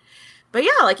point. But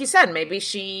yeah, like you said, maybe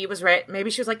she was right. Maybe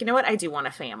she was like, you know what? I do want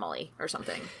a family or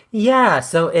something. Yeah,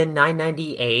 so in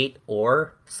 998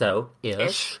 or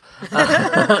so-ish,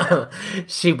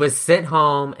 she was sent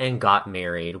home and got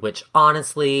married, which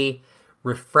honestly,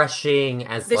 refreshing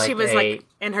as that like she was like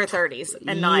in her 30s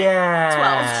and not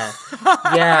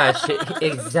 12. Yeah,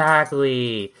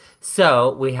 exactly.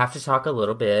 So we have to talk a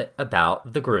little bit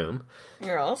about the groom.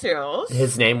 Yes.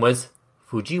 His name was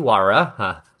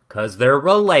Fujiwara, because they're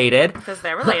related.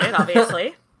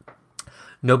 Obviously.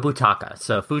 Nobutaka.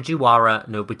 So Fujiwara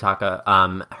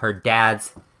Nobutaka, her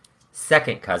dad's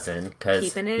second cousin, because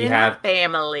keeping it in the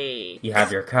family. You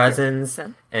have your cousins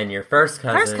and your first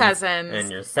cousins and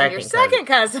your second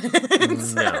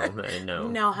cousins.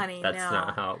 No, honey, that's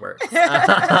not how it works.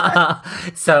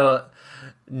 So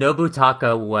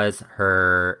Nobutaka was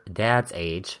her dad's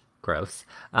age. Gross.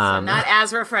 So not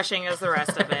as refreshing as the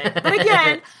rest of it. But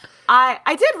again,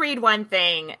 I did read one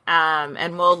thing,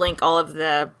 and we'll link all of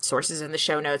the sources in the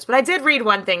show notes, but I did read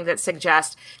one thing that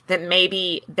suggests that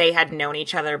maybe they had known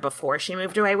each other before she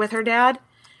moved away with her dad,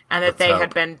 and that they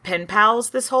had been pen pals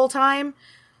this whole time.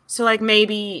 So, like,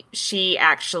 maybe she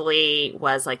actually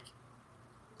was like,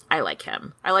 I like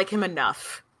him. I like him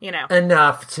enough, you know.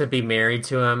 Enough to be married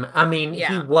to him. I mean,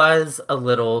 he was a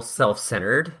little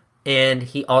self-centered. And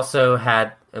he also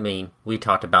had, I mean, we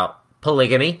talked about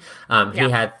polygamy. He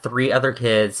had 3 other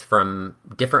kids from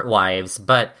different wives,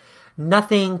 but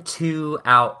nothing too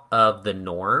out of the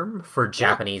norm for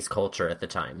Japanese culture at the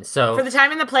time. So for the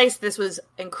time and the place, this was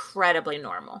incredibly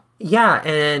normal. Yeah,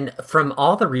 and from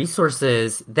all the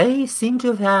resources, they seem to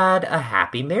have had a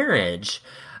happy marriage.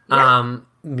 Yeah.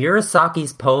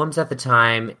 Murasaki's poems at the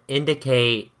time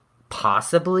indicate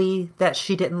possibly that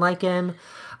she didn't like him.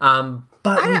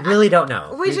 But we really don't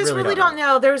know. We just really don't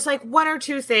know. There's like 1 or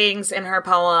 2 things in her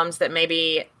poems that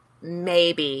maybe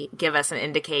give us an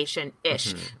indication-ish.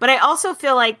 Mm-hmm. But I also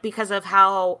feel like because of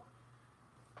how...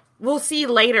 We'll see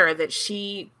later that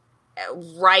she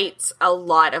writes a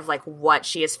lot of like what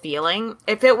she is feeling.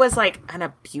 If it was like an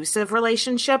abusive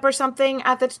relationship or something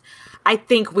I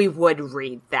think we would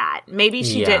read that. Maybe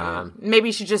she didn't.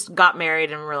 Maybe she just got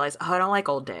married and realized, oh, I don't like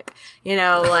old dick. You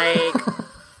know, like...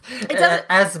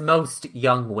 As most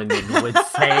young women would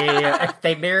say if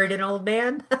they married an old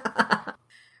man.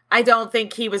 I don't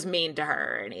think he was mean to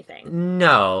her or anything.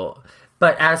 No,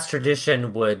 but as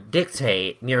tradition would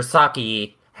dictate,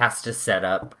 Murasaki has to set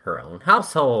up her own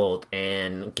household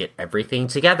and get everything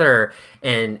together.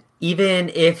 And even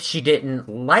if she didn't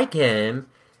like him,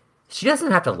 she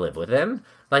doesn't have to live with him.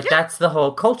 Like, that's the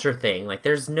whole culture thing. Like,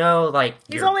 there's no, like,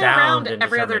 he's only around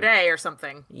every other day or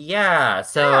something. Yeah,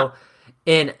 so...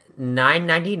 In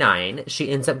 999, she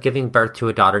ends up giving birth to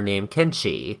a daughter named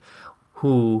Kenshi,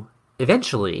 who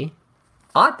eventually,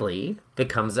 oddly,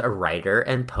 becomes a writer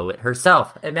and poet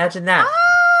herself. Imagine that.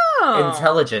 Oh!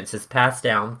 Intelligence is passed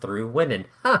down through women.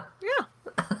 Huh. Yeah.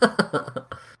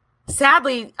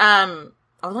 Sadly,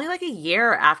 only like a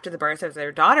year after the birth of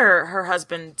their daughter, her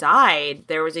husband died.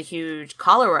 There was a huge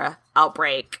cholera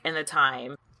outbreak in the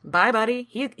time. Bye, buddy.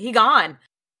 He gone.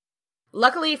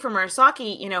 Luckily for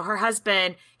Murasaki, you know, her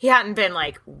husband, he hadn't been,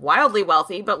 like, wildly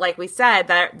wealthy, but like we said,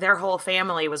 their whole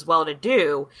family was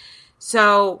well-to-do.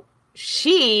 So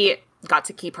she got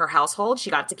to keep her household. She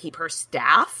got to keep her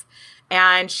staff.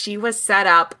 And she was set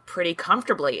up pretty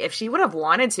comfortably. If she would have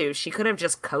wanted to, she could have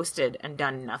just coasted and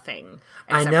done nothing.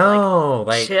 I know.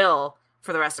 Like, chill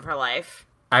for the rest of her life.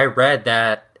 I read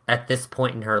that at this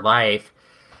point in her life,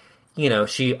 you know,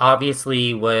 she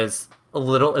obviously was a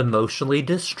little emotionally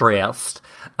distressed.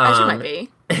 As she might be.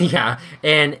 Yeah.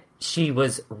 And she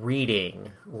was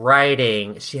reading,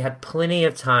 writing. She had plenty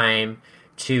of time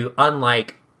to,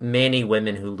 unlike many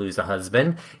women who lose a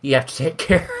husband, you have to take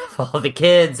care of all the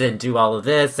kids and do all of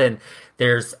this, and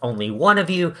there's only one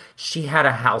of you. She had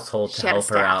a household to help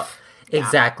her out. Yeah.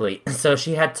 Exactly. So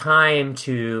she had time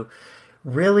to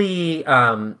really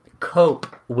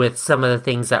cope with some of the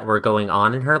things that were going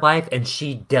on in her life, and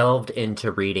she delved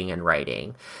into reading and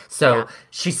writing. So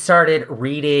she started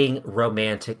reading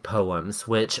romantic poems,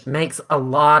 which makes a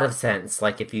lot of sense.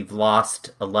 Like, if you've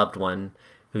lost a loved one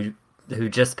who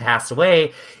just passed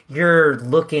away, you're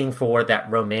looking for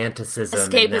that romanticism,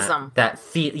 escapism, that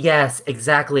feel. Yes,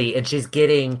 exactly. And she's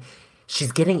getting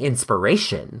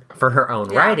inspiration for her own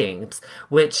writings,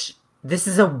 which this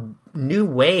is a new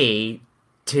way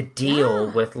to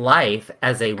deal with life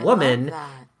as a woman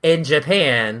in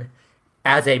Japan,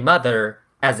 as a mother,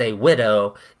 as a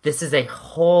widow. This is a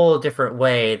whole different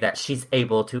way that she's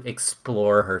able to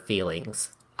explore her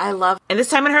feelings. I love. And this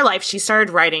time in her life, she started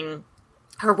writing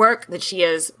her work that she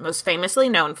is most famously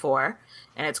known for,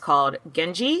 and it's called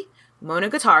Genji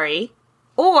Monogatari,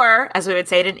 or, as we would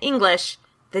say it in English,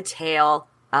 The Tale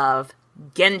of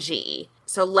Genji.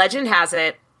 So legend has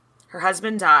it, her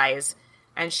husband dies,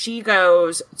 and she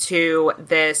goes to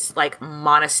this, like,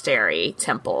 monastery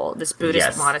temple, this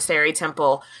Buddhist monastery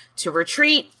temple, to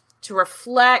retreat, to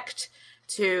reflect,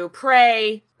 to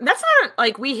pray. That's not,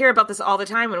 like, we hear about this all the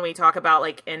time when we talk about,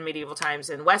 like, in medieval times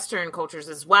and Western cultures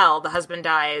as well. The husband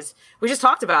dies. We just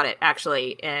talked about it,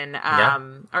 actually, in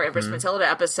our Empress Matilda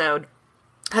episode.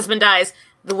 Husband dies.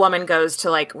 The woman goes to,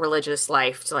 like, religious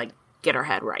life to, like, get her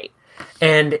head right.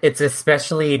 And it's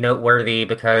especially noteworthy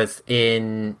because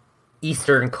in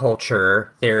Eastern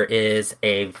culture, there is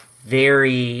a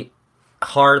very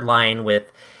hard line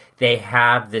with, they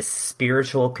have this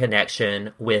spiritual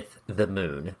connection with the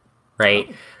moon, right?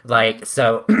 Oh. Like,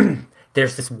 so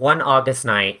there's this one August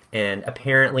night, and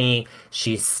apparently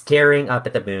she's staring up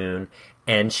at the moon,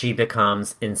 and she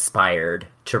becomes inspired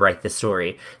to write the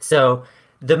story. So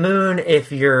the moon,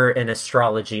 if you're an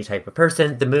astrology type of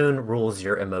person, the moon rules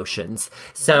your emotions.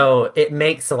 So it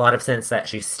makes a lot of sense that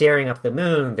she's staring up the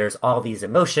moon, there's all these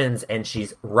emotions, and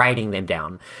she's writing them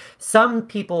down. Some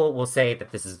people will say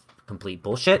that this is complete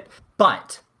bullshit,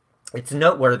 but it's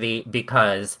noteworthy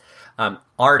because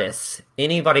artists,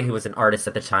 anybody who was an artist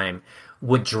at the time,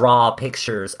 would draw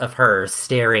pictures of her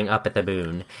staring up at the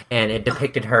moon, and it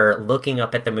depicted her looking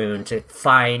up at the moon to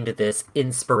find this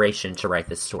inspiration to write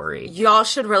this story. Y'all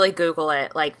should really Google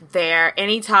it. Like,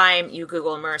 anytime you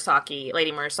Google Murasaki,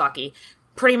 Lady Murasaki,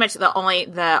 pretty much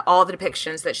all the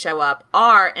depictions that show up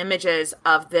are images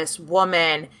of this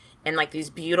woman in, like, these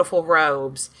beautiful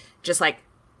robes, just, like,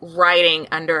 writing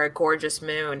under a gorgeous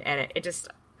moon, and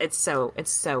it's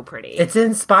so pretty. It's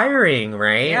inspiring,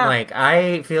 right? Yeah. Like,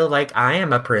 I feel like I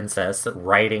am a princess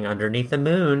writing underneath the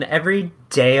moon every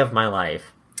day of my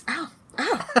life. Oh,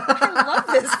 I love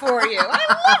this for you.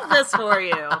 I love this for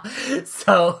you.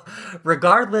 So,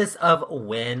 regardless of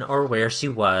when or where she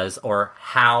was, or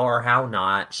how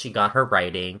not she got her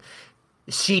writing,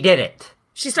 she did it.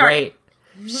 She started. Right?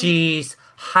 Mm-hmm. She's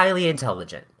highly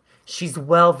intelligent. She's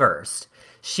well-versed.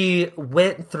 She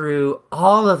went through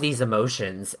all of these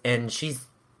emotions, and she's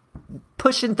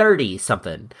pushing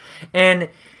 30-something. And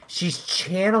she's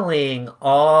channeling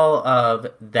all of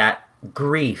that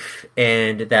grief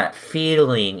and that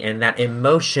feeling and that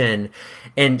emotion,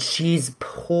 and she's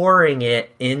pouring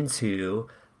it into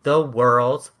the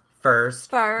world's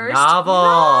first novel.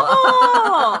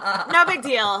 No big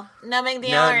deal. No big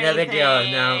deal. No big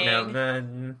deal.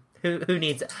 No. Who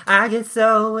needs it? I get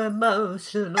so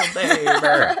emotional, baby.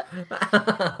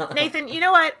 Nathan, you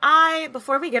know what?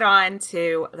 Before we get on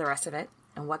to the rest of it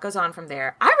and what goes on from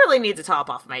there, I really need to top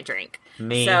off my drink.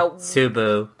 Me,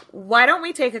 Subu. Why don't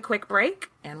we take a quick break,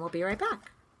 and we'll be right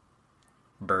back.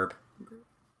 Burp.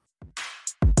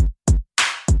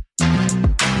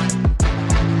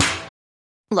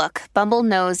 Look, Bumble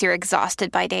knows you're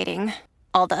exhausted by dating.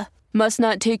 All the must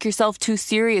not take yourself too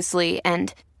seriously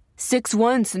and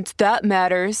 6'1" since that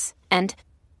matters. And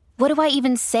what do I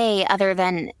even say other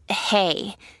than,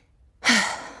 hey?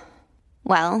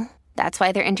 Well, that's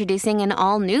why they're introducing an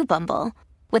all-new Bumble,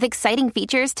 with exciting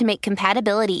features to make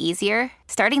compatibility easier,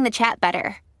 starting the chat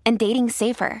better, and dating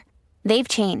safer. They've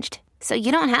changed, so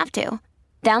you don't have to.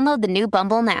 Download the new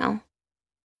Bumble now.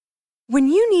 When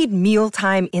you need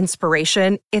mealtime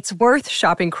inspiration, it's worth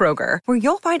shopping Kroger, where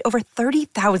you'll find over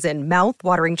 30,000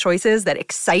 mouth-watering choices that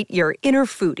excite your inner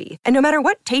foodie. And no matter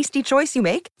what tasty choice you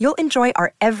make, you'll enjoy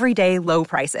our everyday low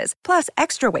prices, plus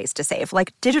extra ways to save,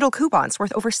 like digital coupons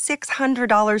worth over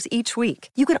 $600 each week.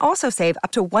 You can also save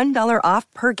up to $1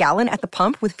 off per gallon at the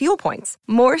pump with fuel points.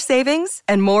 More savings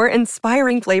and more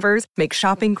inspiring flavors make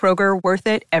shopping Kroger worth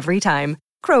it every time.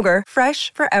 Kroger,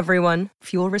 fresh for everyone.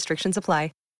 Fuel restrictions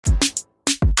apply.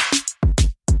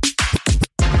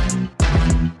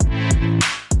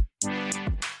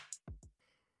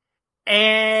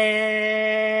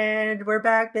 And we're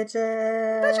back,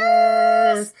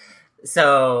 bitches!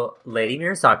 So, Lady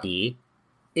Murasaki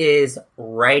is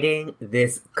writing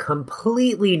this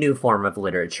completely new form of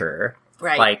literature.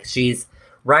 Right. Like, she's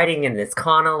writing in this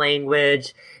kana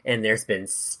language, and there's been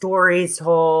stories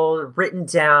told, written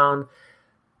down.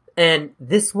 And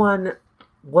this one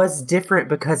was different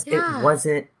because it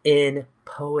wasn't in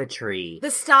poetry.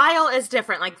 The style is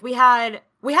different. Like, we have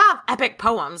epic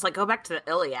poems. Like, go back to the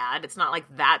Iliad. It's not like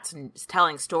that's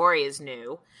telling story is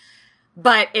new.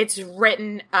 But it's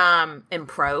written in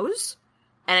prose,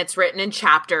 and it's written in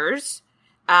chapters.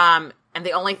 And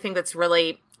the only thing that's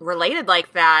really related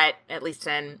like that, at least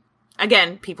in,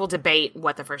 again, people debate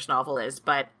what the first novel is,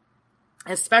 but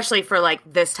especially for like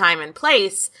this time and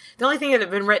place, the only thing that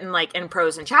have been written like in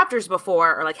prose and chapters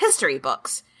before are like history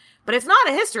books. But it's not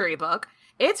a history book.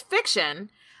 It's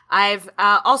fiction. I've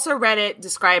also read it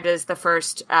described as the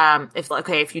first,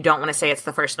 if you don't want to say it's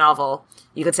the first novel,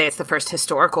 you could say it's the first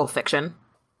historical fiction.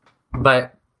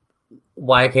 But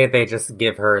why can't they just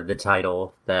give her the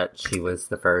title that she was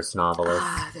the first novelist?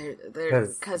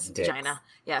 Because vagina.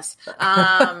 Yes.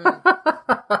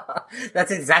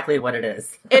 That's exactly what it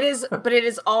is. It is, but it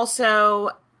is also,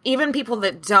 even people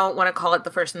that don't want to call it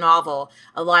the first novel,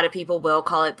 a lot of people will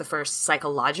call it the first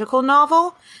psychological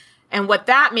novel. And what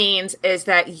that means is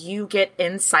that you get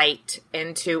insight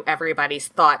into everybody's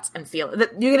thoughts and feelings.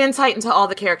 You get insight into all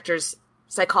the characters'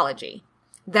 psychology.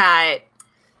 That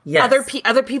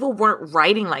other people weren't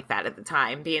writing like that at the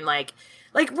time, being like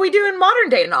we do in modern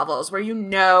day novels, where you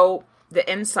know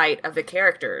the insight of the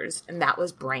characters, and that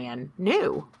was brand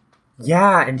new.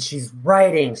 Yeah, and she's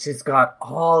writing. She's got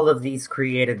all of these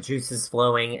creative juices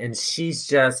flowing, and she's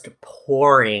just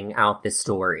pouring out this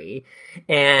story.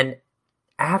 And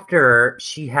after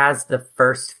she has the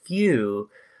first few,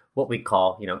 what we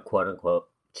call, quote unquote,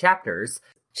 chapters,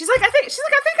 she's like, I think I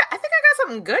got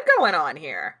something good going on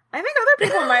here. I think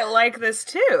other people might like this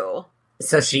too.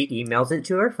 So she emails it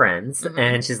to her friends,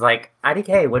 and she's like,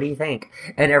 IDK, what do you think?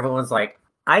 And everyone's like,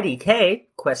 IDK, ?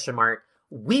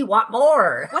 We want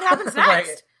more. What happens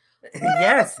next?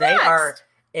 They are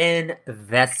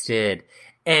invested.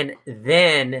 And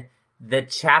then the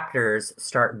chapters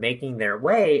start making their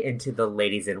way into the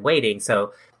Ladies in Waiting.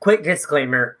 So, quick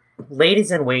disclaimer,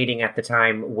 Ladies in Waiting at the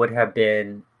time would have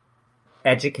been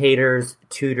educators,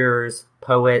 tutors,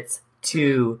 poets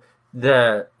to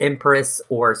the empress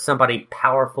or somebody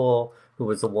powerful who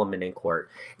was a woman in court.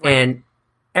 Right. And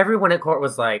everyone in court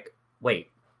was like, wait,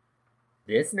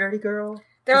 this nerdy girl?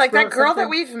 They're like, that girl that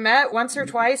we've met once or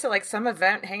twice at like some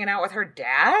event hanging out with her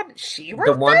dad? She wrote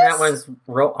the one this? that was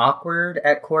real awkward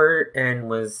at court and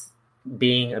was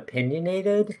being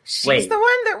opinionated? She's the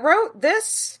one that wrote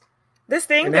this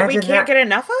thing that we can't get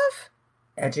enough of?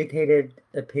 Educated,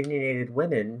 opinionated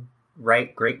women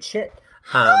write great shit.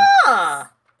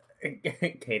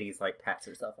 Katie's like pats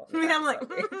herself on the back. I'm like,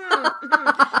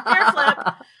 hair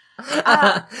flip.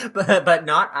 But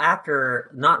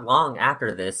not long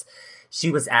after this, she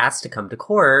was asked to come to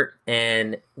court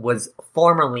and was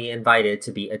formally invited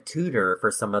to be a tutor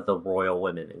for some of the royal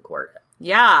women in court.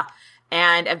 Yeah,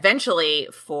 and eventually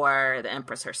for the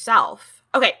Empress herself.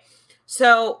 Okay,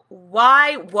 so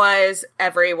why was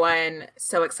everyone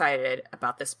so excited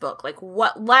about this book?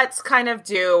 Let's kind of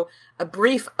do a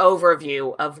brief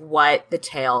overview of what the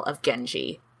tale of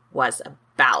Genji was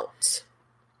about.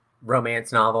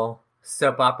 Romance novel,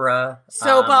 soap opera.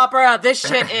 This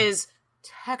shit is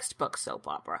textbook soap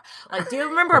opera. Do you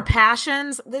remember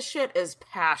Passions? This shit is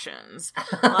Passions.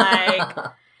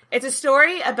 It's a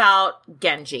story about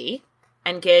Genji.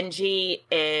 And Genji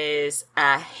is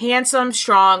a handsome,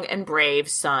 strong, and brave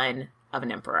son of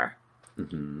an emperor.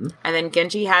 Mm-hmm. And then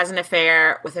Genji has an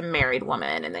affair with a married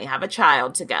woman, and they have a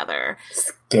child together.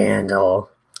 Scandal.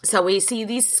 So we see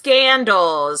these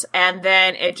scandals, and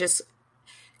then it just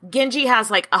Genji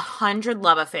has like 100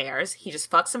 love affairs. He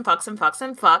just fucks and fucks and fucks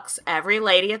and fucks every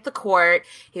lady at the court.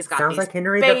 He's got Sounds these like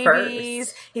Henry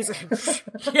babies. He's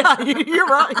yeah, you're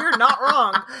wrong. You're not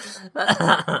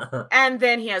wrong. And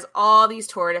then he has all these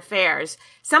torrid affairs.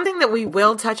 Something that we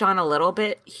will touch on a little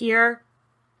bit here,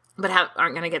 but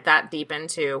aren't going to get that deep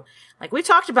into. Like, we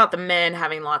talked about the men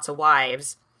having lots of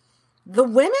wives. The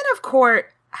women of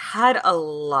court had a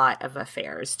lot of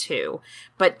affairs too,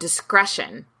 but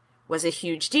discretion was a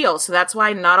huge deal. So that's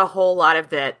why not a whole lot of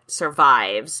that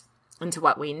survives into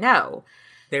what we know.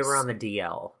 They were on the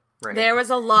DL, right? There was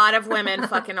a lot of women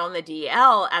fucking on the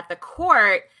DL at the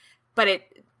court, but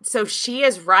so she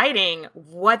is writing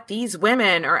what these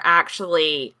women are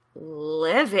actually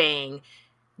living,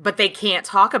 but they can't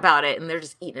talk about it, and they're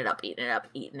just eating it up, eating it up,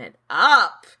 eating it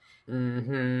up.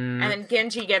 Mm-hmm. And then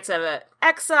Genji gets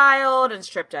exiled and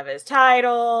stripped of his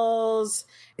titles.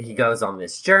 He goes on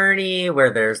this journey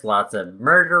where there's lots of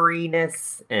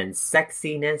murderiness and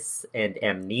sexiness and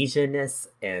amnesianess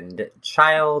and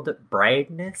child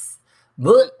brideness.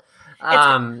 Love,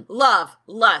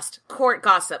 lust, court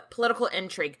gossip, political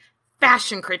intrigue,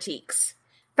 fashion critiques.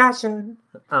 Fashion.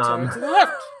 Turn to the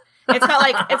left. It's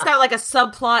got like a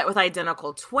subplot with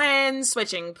identical twins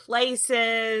switching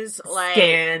places. Like,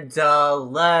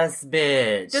 scandalous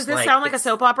bitch. Does this sound like a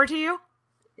soap opera to you?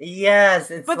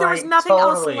 Yes, it's but there was nothing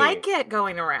else like it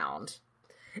going around.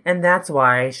 And that's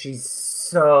why she's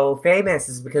so famous,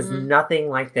 is because nothing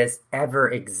like this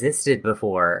ever existed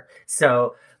before.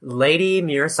 So Lady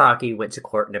Murasaki went to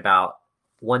court in about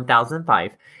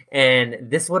 1005, and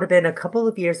this would have been a couple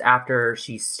of years after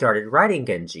she started writing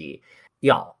Genji.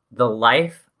 Y'all, the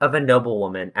life of a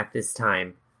noblewoman at this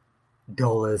time,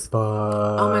 dull as fuck.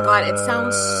 Oh my god, it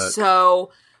sounds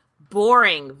so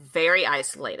boring, very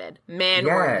isolated. Men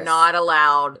were not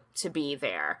allowed to be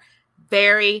there.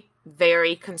 Very,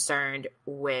 very concerned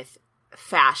with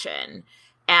fashion.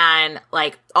 And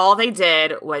like all they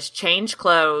did was change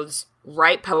clothes,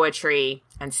 write poetry,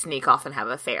 and sneak off and have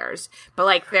affairs. But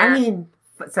like it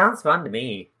sounds fun to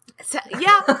me.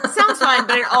 Yeah, sounds fun,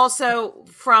 but it also,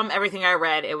 from everything I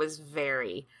read, it was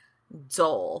very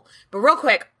dull. But real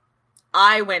quick,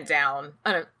 I went down,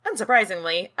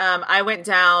 unsurprisingly, I went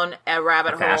down a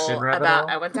rabbit hole.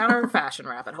 I went down a fashion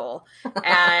rabbit hole.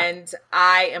 And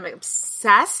I am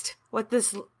obsessed with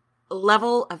this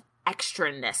level of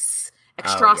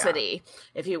extrosity,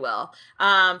 if you will.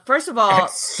 First of all,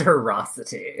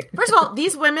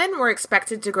 these women were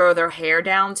expected to grow their hair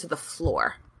down to the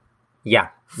floor. Yeah.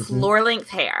 Floor-length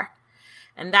hair.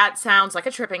 And that sounds like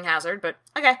a tripping hazard, but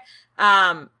okay.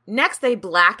 Next, they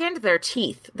blackened their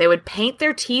teeth. They would paint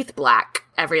their teeth black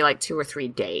every 2 or 3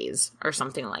 days or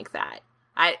something like that.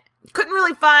 I couldn't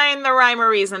really find the rhyme or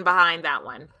reason behind that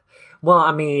one. Well,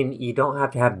 I mean, you don't have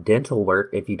to have dental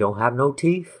work if you don't have no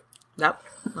teeth. Nope,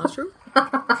 that's true.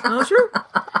 That's true.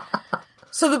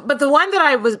 But the one that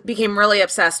I became really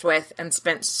obsessed with and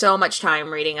spent so much time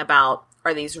reading about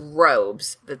are these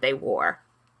robes that they wore.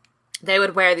 They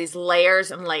would wear these layers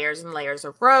and layers and layers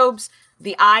of robes.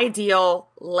 The ideal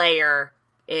layer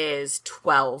is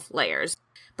 12 layers.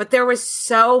 But there was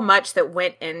so much that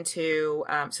went into...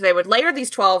 so they would layer these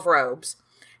 12 robes,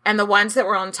 and the ones that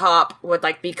were on top would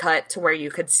be cut to where you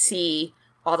could see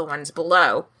all the ones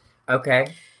below.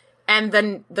 Okay. And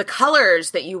then the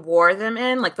colors that you wore them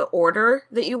in, the order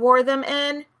that you wore them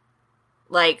in,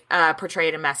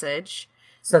 portrayed a message.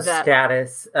 So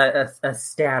status, a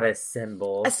status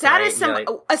symbol. A status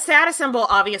symbol, a status symbol,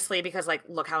 obviously, because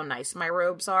look how nice my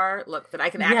robes are. Look that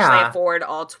I can actually afford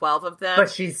all 12 of them.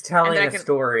 But she's telling a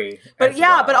story. But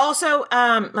but also,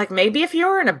 maybe if you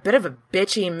were in a bit of a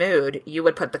bitchy mood, you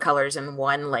would put the colors in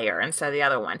one layer instead of the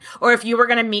other one. Or if you were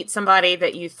going to meet somebody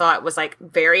that you thought was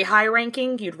very high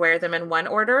ranking, you'd wear them in one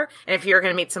order. And if you were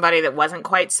going to meet somebody that wasn't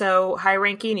quite so high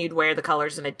ranking, you'd wear the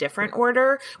colors in a different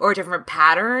order or a different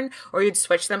pattern, or you'd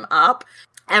switch them up.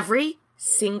 Every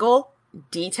single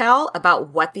detail about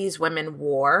what these women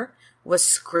wore was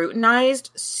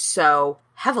scrutinized so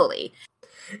heavily.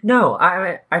 No,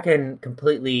 I can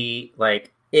completely,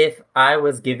 if I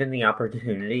was given the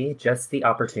opportunity, just the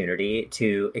opportunity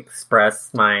to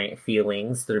express my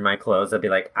feelings through my clothes, I'd be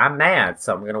like, I'm mad,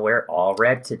 so I'm going to wear all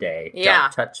red today. Yeah.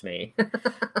 Don't touch me.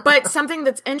 But something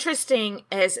that's interesting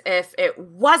is if it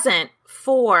wasn't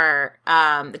for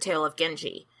the Tale of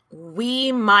Genji,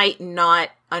 we might not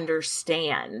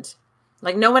understand.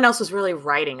 No one else was really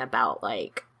writing about,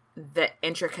 the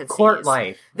intricacies. Court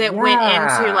life. That went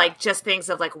into, just things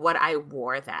of, what I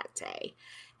wore that day.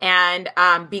 And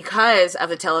because of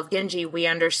the Tale of Genji, we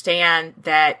understand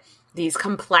that these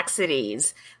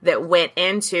complexities that went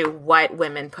into what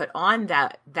women put on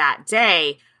that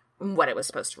day what it was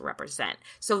supposed to represent.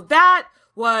 So that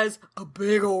was a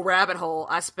big old rabbit hole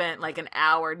I spent like an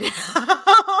hour down.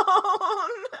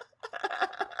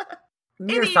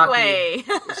 Anyway.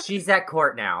 She's at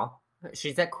court now.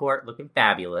 She's at court looking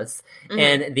fabulous. Mm-hmm.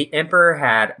 And the emperor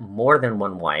had more than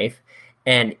one wife,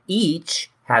 and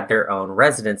each had their own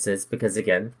residences because,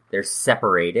 again, they're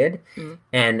separated. Mm-hmm.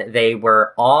 And they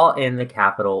were all in the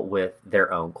capital with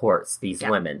their own courts, these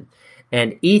women.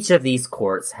 And each of these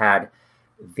courts had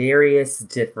various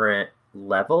different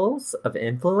levels of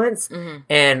influence. Mm-hmm.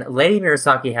 And Lady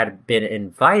Murasaki had been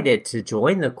invited to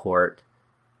join the court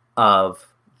of,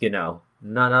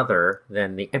 none other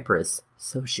than the Empress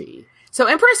Soshi. So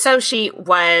Empress Soshi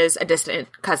was a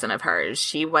distant cousin of hers.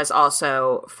 She was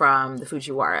also from the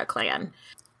Fujiwara clan.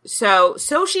 So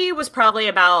Soshi was probably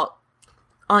about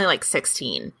only like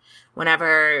 16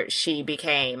 whenever she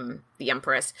became the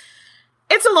Empress.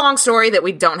 It's a long story that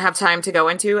we don't have time to go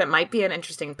into. It might be an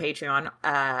interesting Patreon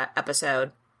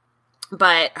episode.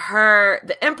 But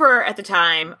the emperor at the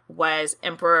time was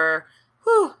Emperor,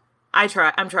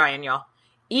 I'm trying, y'all.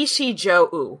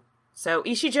 Ishijo-u. So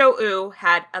Ishijo-u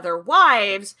had other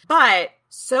wives, but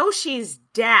Soshi's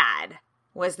dad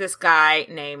was this guy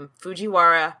named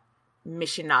Fujiwara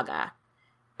Michinaga.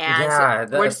 And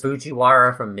the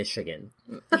Fujiwara from Michigan.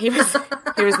 He was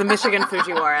the Michigan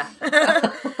Fujiwara.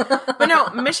 But no,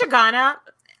 Michigana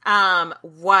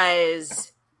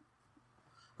was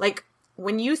like,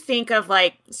 when you think of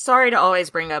like, sorry to always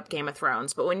bring up Game of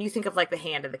Thrones, but when you think of like the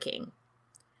Hand of the King,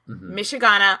 mm-hmm.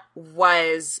 Michigana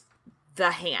was the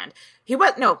hand. He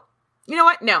was, no, you know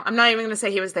what? No, I'm not even going to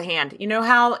say he was the hand. You know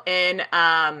how in,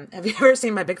 have you ever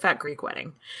seen My Big Fat Greek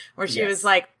Wedding? Where she was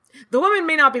like, the woman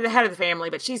may not be the head of the family,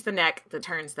 but she's the neck that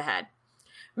turns the head.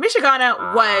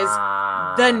 Michigana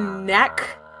was the neck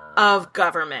of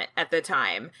government at the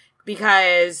time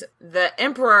because the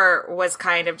emperor was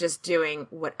kind of just doing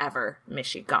whatever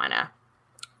Michigana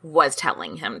was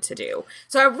telling him to do.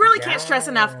 So I really can't stress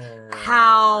enough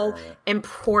how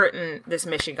important this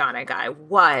Michigana guy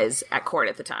was at court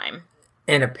at the time.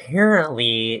 And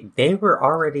apparently they were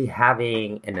already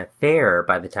having an affair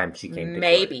by the time she came to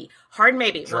Maybe. court. Hard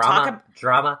maybe. Drama.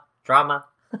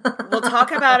 We'll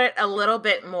talk about it a little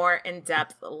bit more in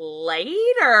depth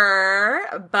later,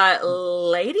 but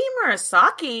Lady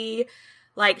Murasaki,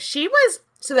 like, she was,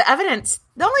 so the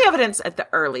only evidence at the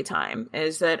early time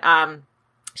is that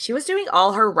she was doing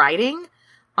all her writing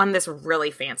on this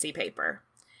really fancy paper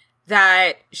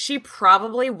that she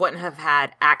probably wouldn't have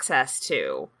had access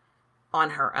to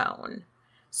on her own.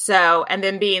 So, and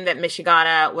then being that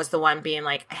Michigana was the one being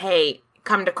like, hey,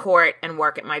 come to court and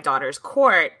work at my daughter's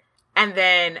court. And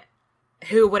then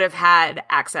who would have had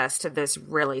access to this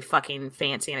really fucking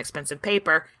fancy and expensive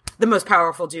paper? The most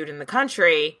powerful dude in the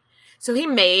country. So he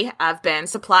may have been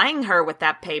supplying her with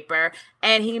that paper,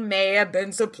 and he may have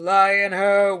been supplying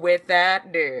her with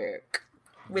that dick.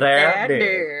 With that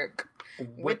dick.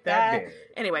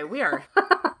 Anyway, we are...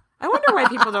 I wonder why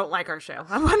people don't like our show.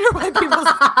 I wonder why people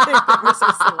think that we're so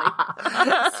silly.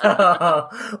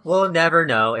 So, we'll never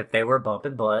know if they were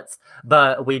bumping butts,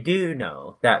 but we do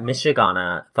know that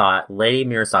Michigana thought Lady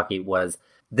Murasaki was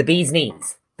the bee's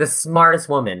knees, the smartest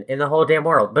woman in the whole damn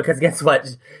world. Because guess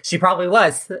what? She probably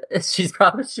was. She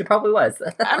probably was.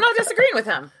 I'm not disagreeing with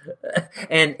him.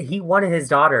 And he wanted his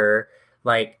daughter,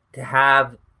 like, to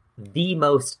have the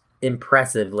most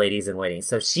impressive ladies in waiting.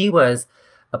 So she was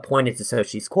appointed to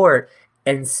Soshi's court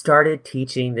and started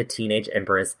teaching the teenage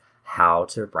empress how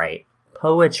to write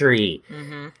poetry.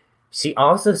 Mm-hmm. She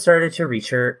also started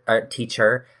to teach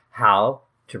her how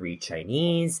to read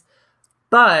Chinese,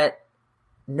 but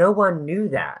no one knew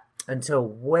that until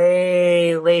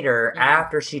way later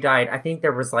after she died. I think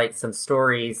there was like some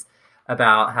stories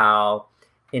about how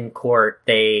in court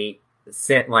they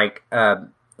sent like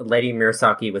Lady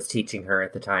Murasaki was teaching her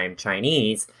at the time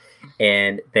Chinese,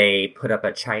 and they put up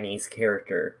a Chinese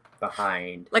character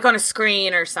behind, like on a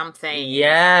screen or something.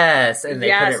 Yes, and they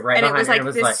put it right behind. And it was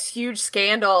like this huge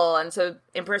scandal, and so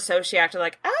Empress Soshi acted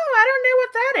like, "Oh, I don't know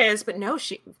what that is," but no,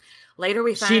 later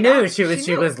we found out she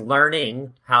was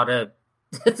learning how to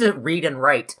read and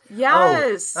write.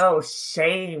 Yes. Oh,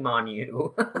 shame on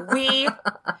you.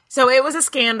 So it was a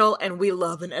scandal, and we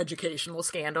love an educational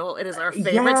scandal. It is our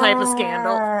favorite type of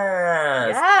scandal.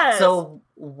 Yes. So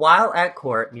while at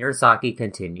court, Murasaki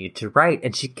continued to write,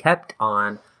 and she kept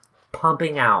on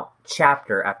pumping out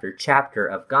chapter after chapter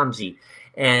of Gamji.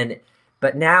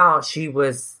 But now she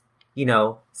was,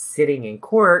 sitting in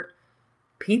court.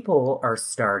 People are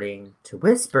starting to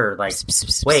whisper, like,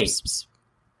 wait.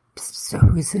 So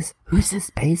who's this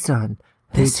based on?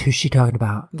 Who's she talking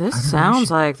about? This sounds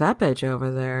like that bitch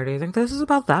over there. Do you think this is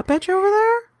about that bitch over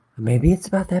there? Maybe it's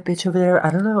about that bitch over there.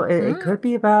 I don't know. It could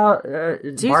be about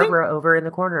Barbara over in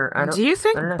the corner. Do you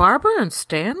think I don't know. Barbara and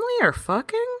Stanley are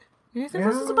fucking? Do you think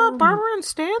this is about Barbara and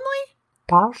Stanley?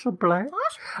 Possibly.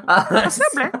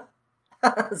 Possibly.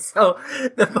 So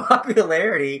the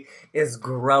popularity is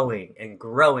growing and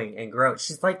growing and growing.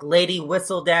 She's like Lady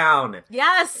Whistledown.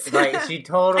 Yes. Like, she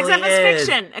totally Except is. it's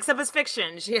fiction. Except it's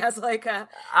fiction. She has like a...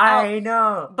 I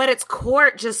know. But it's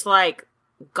court just like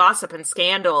gossip and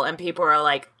scandal, and people are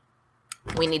like,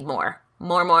 we need more.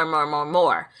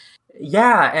 More.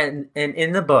 Yeah, and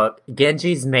in the book,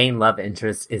 Genji's main love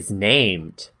interest is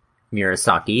named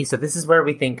Murasaki. So this is where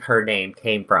we think her name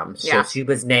came from. So she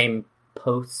was named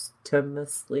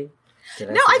posthumously.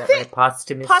 I think right?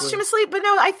 Posthumously. Posthumously, but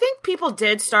no, I think people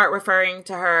did start referring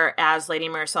to her as Lady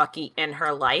Murasaki in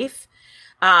her life.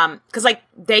 Because like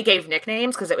they gave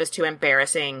nicknames because it was too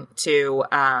embarrassing to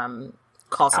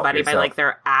call somebody by like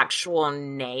their actual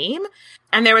name.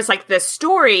 And there was like this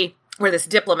story where this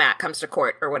diplomat comes to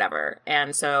court or whatever,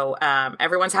 and so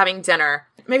everyone's having dinner.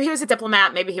 Maybe he was a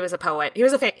diplomat, maybe he was a poet. He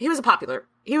was a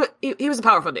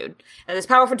powerful dude. And this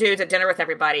powerful dude's at dinner with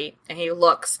everybody, and he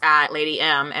looks at Lady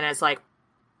M and is like,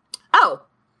 "Oh,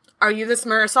 are you this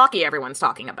Murasaki everyone's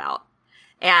talking about?"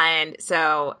 And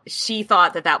so she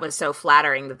thought that was so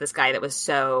flattering that this guy that was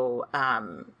so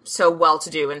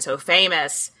well-to-do and so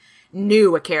famous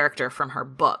knew a character from her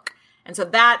book. And so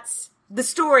that's the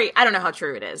story. I don't know how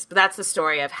true it is, but that's the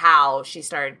story of how she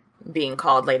started being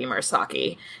called Lady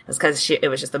Murasaki. It's because it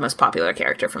was just the most popular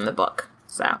character from the book.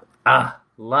 So.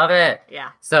 Love it.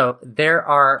 Yeah. So there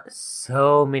are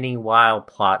so many wild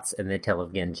plots in the Tale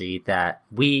of Genji that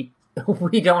we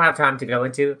don't have time to go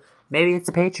into. Maybe it's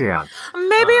a Patreon.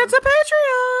 Maybe it's a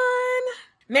Patreon.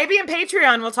 Maybe in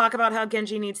Patreon we'll talk about how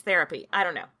Genji needs therapy. I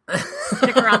don't know.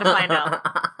 Stick around to find out.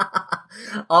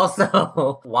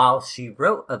 Also, while she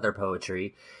wrote other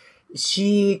poetry,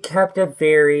 she kept a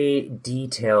very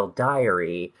detailed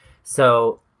diary.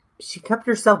 So she kept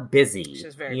herself busy. She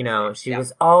was very she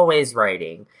was always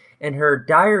writing. And her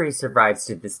diary survives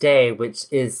to this day, which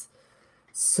is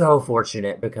so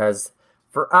fortunate because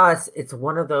for us, it's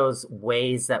one of those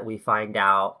ways that we find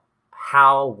out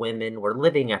how women were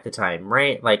living at the time,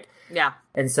 right? Like, yeah.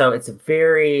 And so it's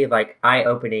very like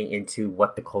eye-opening into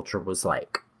what the culture was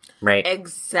like. Right.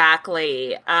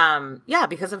 Exactly.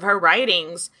 Because of her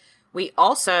writings, we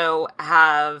also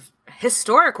have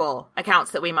historical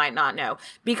accounts that we might not know.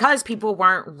 Because people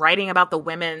weren't writing about the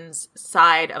women's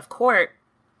side of court,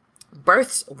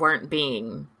 births weren't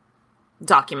being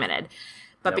documented.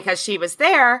 But because she was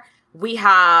there, we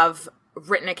have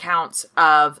written accounts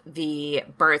of the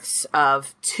births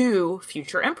of 2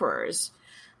 future emperors.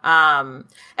 And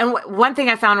one thing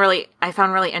I found really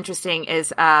interesting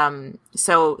is,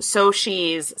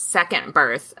 Soshi's second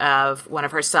birth of one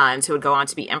of her sons who would go on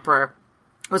to be emperor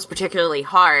was particularly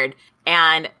hard.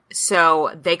 And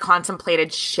so they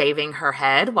contemplated shaving her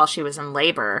head while she was in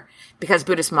labor because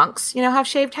Buddhist monks, have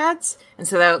shaved heads. And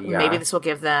so maybe this will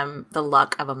give them the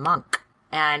luck of a monk.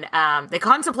 And, they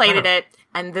contemplated it,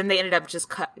 and then they ended up just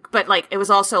but like, it was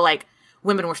also like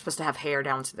women were supposed to have hair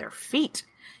down to their feet.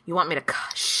 You want me to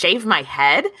shave my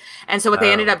head? And so what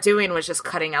they ended up doing was just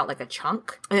cutting out like a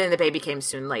chunk, and then the baby came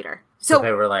soon later. So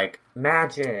they were like,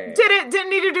 magic. Didn't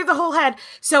need to do the whole head.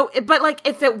 So, but like,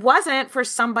 if it wasn't for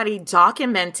somebody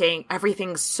documenting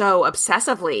everything so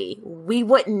obsessively, we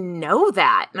wouldn't know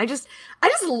that. And I just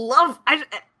love,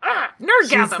 nerdgasm.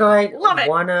 She's like love it.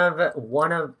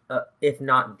 One of, if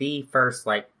not the first,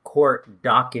 like, court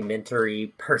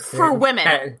documentary person. For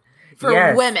women.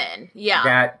 Women. Yeah.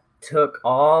 That took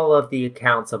all of the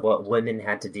accounts of what women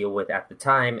had to deal with at the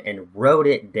time and wrote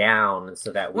it down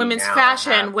so that women's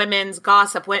fashion, women's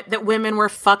gossip, that women were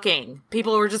fucking.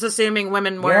 People were just assuming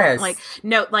women weren't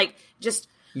just.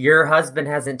 Your husband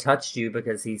hasn't touched you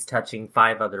because he's touching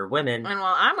 5 other women. And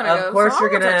well, I'm gonna go. Of course, so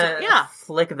you're gonna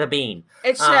flick the bean.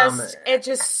 It's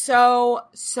just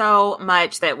so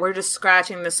much that we're just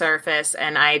scratching the surface,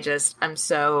 and I'm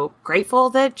so grateful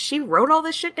that she wrote all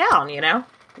this shit down.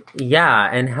 Yeah,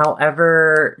 and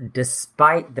however,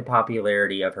 despite the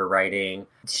popularity of her writing,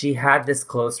 she had this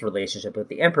close relationship with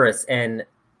the Empress, and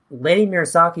Lady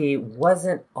Murasaki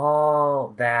wasn't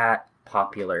all that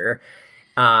popular.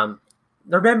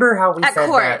 Remember how we at said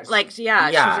court, that? she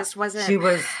just wasn't.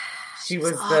 She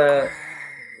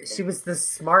was the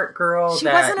smart girl. She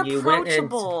that wasn't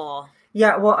approachable.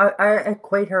 Yeah, well, I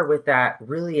equate her with that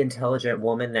really intelligent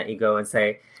woman that you go and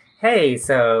say, "Hey,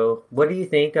 so what do you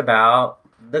think about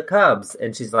the Cubs.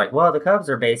 And she's like, well, the Cubs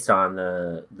are based on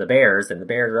the Bears, and the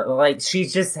Bears are like, she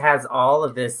just has all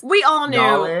of this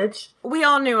knowledge. We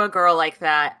all knew a girl like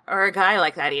that, or a guy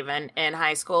like that even, in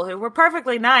high school who were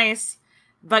perfectly nice,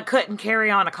 but couldn't carry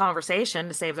on a conversation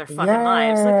to save their fucking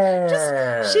lives.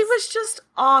 Like, she was just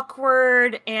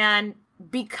awkward, and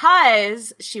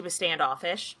because she was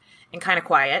standoffish and kind of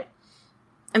quiet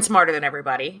and smarter than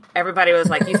everybody was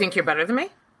like, you think you're better than me?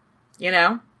 You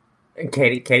know?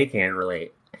 Katie can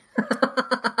relate.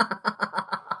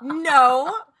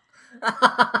 No.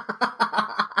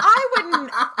 I wouldn't.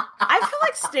 I feel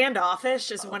like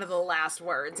standoffish is one of the last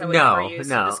words I would ever use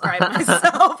to describe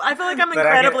myself. I feel like I'm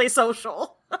incredibly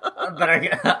social. But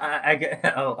I get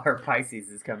her Pisces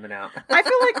is coming out. I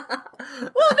feel like,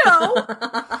 well, no.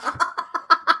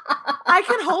 I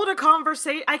can hold a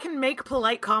conversation. I can make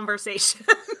polite conversation.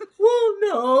 Well,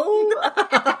 no.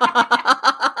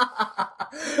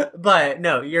 But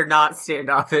no, you're not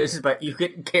standoffish, but you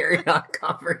can carry on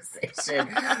conversation.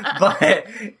 But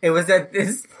it was at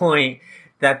this point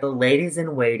that the ladies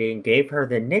in waiting gave her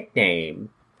the nickname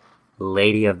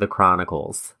Lady of the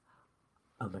Chronicles.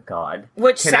 Oh my god.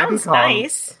 Which sounds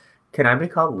nice. Can I be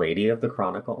called Lady of the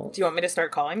Chronicles? Do you want me to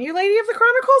start calling you Lady of the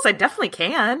Chronicles? I definitely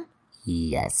can.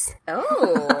 Yes.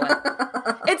 Oh.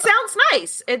 It sounds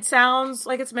nice. It sounds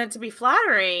like it's meant to be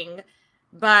flattering.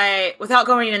 But without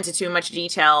going into too much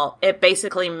detail, it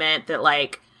basically meant that,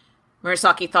 like,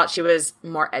 Murasaki thought she was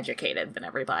more educated than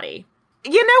everybody.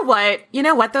 You know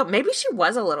what, though? Maybe she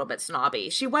was a little bit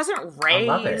snobby. She wasn't raised.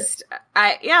 I love it.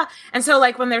 Yeah. And so,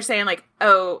 like, when they're saying, like,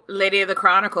 oh, Lady of the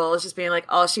Chronicles, just being like,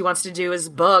 all she wants to do is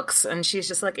books. And she's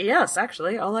just like, yes,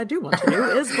 actually, all I do want to do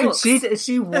is books.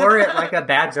 She wore it like a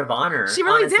badge of honor. She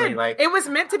really honestly, did. Like, it was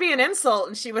meant to be an insult.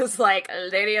 And she was like,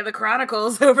 Lady of the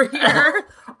Chronicles over here.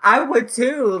 I would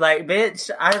too. Like,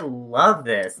 bitch, I love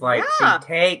this. Like, Yeah. She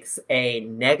takes a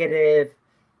negative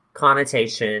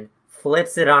connotation,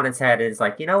 flips it on its head, and is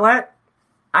like, you know what?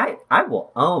 I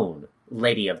will own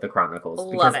Lady of the Chronicles.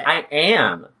 Love because it. I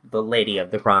am the Lady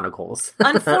of the Chronicles.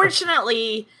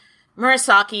 Unfortunately,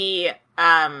 Murasaki,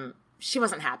 she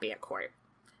wasn't happy at court.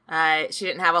 She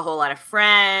didn't have a whole lot of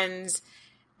friends.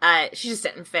 She just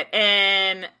didn't fit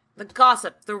in. The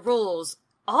gossip, the rules,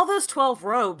 all those 12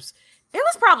 robes. It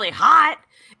was probably hot.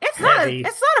 It's not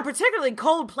a particularly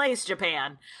cold place,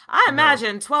 Japan. I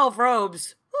imagine 12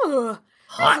 robes. Ugh,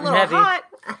 Hot it was a and little heavy. hot.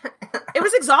 It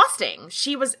was exhausting.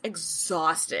 She was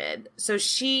exhausted. So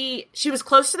she was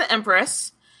close to the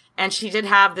Empress, and she did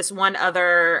have this one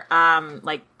other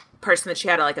like person that she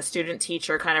had like a student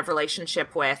teacher kind of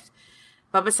relationship with.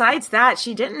 But besides that,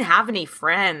 she didn't have any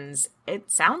friends. It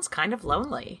sounds kind of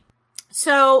lonely.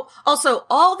 So, also,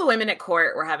 all the women at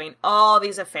court were having all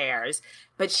these affairs,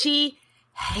 but she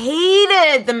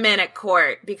hated the men at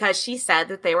court because she said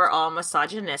that they were all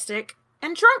misogynistic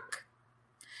and drunk.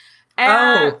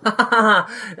 Oh,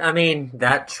 I mean,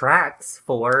 that tracks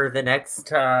for the next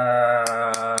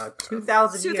 2,000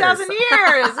 years. 2,000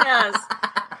 years, yes.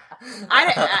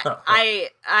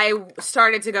 I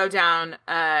started to go down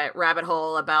a rabbit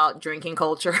hole about drinking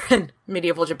culture in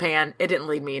medieval Japan. It didn't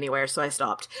lead me anywhere, so I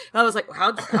stopped. I was like,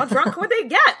 how drunk would they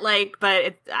get? Like,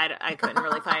 but I couldn't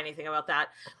really find anything about that.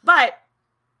 But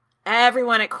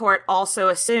everyone at court also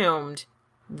assumed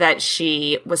that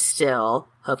she was still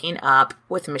hooking up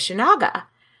with Mishinaga.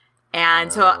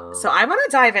 And so I want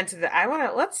to dive into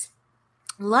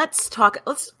let's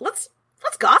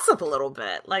gossip a little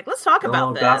bit. Like, let's talk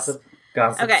about this.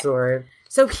 Gossip Okay. sword.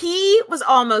 So he was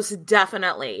almost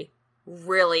definitely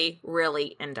really,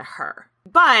 really into her.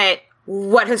 But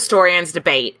what historians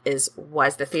debate is,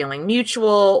 was the feeling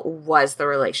mutual? Was the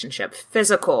relationship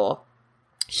physical?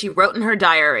 She wrote in her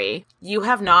diary, "You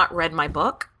have not read my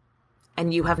book,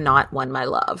 and you have not won my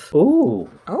love." Ooh.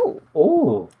 Oh.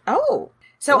 Ooh. Oh.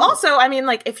 So also, I mean,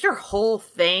 like, if your whole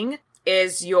thing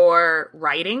is your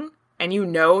writing, and you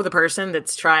know the person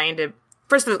that's trying to...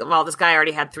 First of all, this guy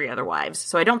already had 3 other wives,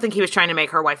 so I don't think he was trying to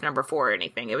make her wife number 4 or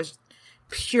anything. It was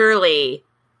purely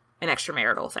an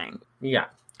extramarital thing. Yeah.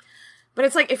 But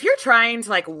it's like, if you're trying to,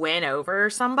 like, win over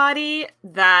somebody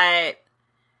that...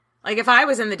 Like, if I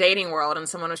was in the dating world and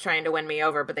someone was trying to win me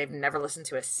over, but they've never listened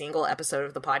to a single episode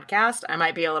of the podcast, I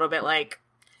might be a little bit like,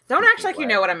 don't act like you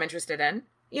know what I'm interested in.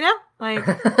 You know? Like...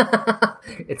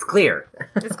 It's clear.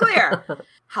 It's clear.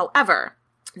 However,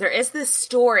 there is this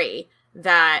story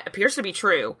that appears to be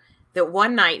true, that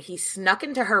one night he snuck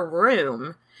into her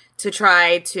room to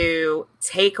try to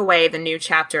take away the new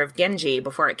chapter of Genji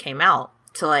before it came out,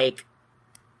 to, like,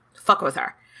 fuck with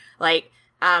her. Like,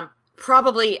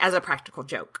 probably as a practical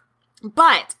joke.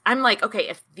 But I'm like, okay,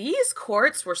 if these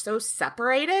courts were so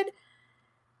separated,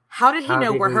 How did he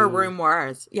know where her room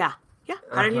was? Yeah. Yeah.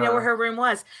 How did he know where her room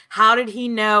was? How did he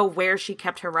know where she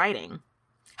kept her writing?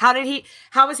 How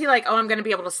was he like, oh, I'm going to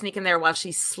be able to sneak in there while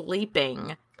she's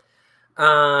sleeping?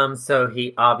 So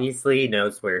he obviously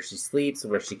knows where she sleeps,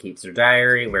 where she keeps her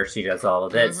diary, where she does all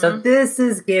of it. So this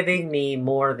is giving me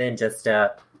more than just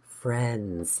a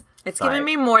friends. It's vibe. giving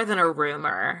me more than a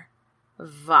rumor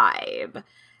vibe.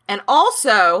 And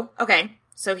also, okay,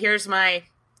 so here's my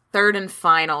third and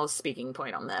final speaking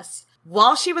point on this.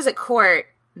 While she was at court,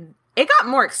 it got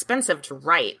more expensive to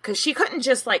write because she couldn't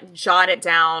just like jot it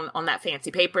down on that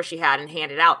fancy paper she had and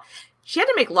hand it out. She had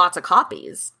to make lots of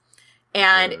copies.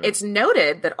 And it's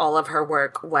noted that all of her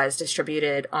work was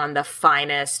distributed on the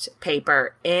finest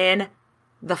paper in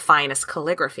the finest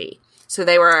calligraphy. So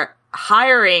they were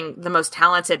hiring the most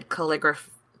talented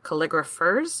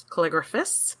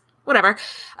calligraphists, whatever.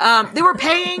 They were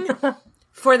paying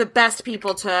for the best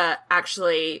people to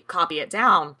actually copy it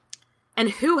down. And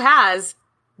who has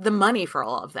the money for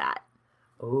all of that?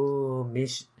 Oh,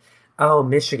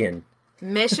 Michigan.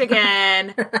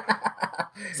 Michigan.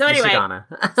 So anyway,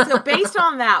 so based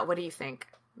on that, what do you think?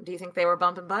 Do you think they were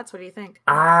bumping butts? What do you think?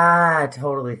 I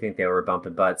totally think they were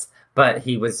bumping butts. But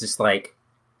he was just like,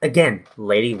 again,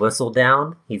 Lady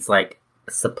Whistledown. He's like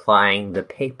supplying the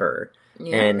paper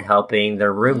and helping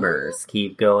the rumors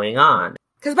keep going on.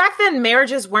 Because back then,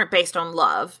 marriages weren't based on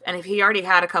love. And if he already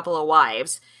had a couple of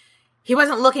wives, he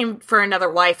wasn't looking for another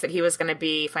wife that he was going to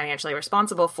be financially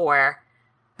responsible for.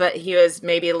 But he was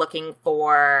maybe looking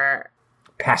for...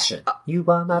 passion. You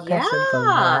are my passion for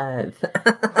life.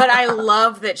 But I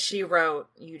love that she wrote,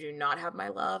 you do not have my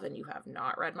love and you have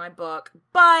not read my book.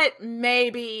 But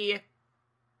maybe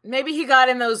he got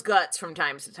in those guts from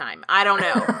time to time. I don't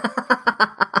know.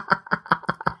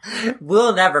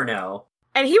 We'll never know.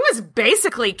 And he was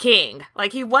basically king.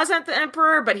 Like, he wasn't the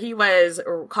emperor, but he was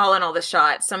calling all the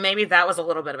shots. So maybe that was a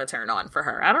little bit of a turn on for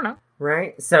her. I don't know.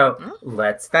 Right? So,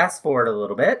 let's fast forward a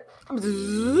little bit. And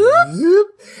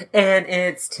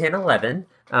it's 10:11.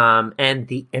 And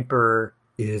the emperor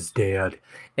is dead.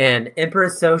 And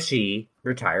Empress Soshi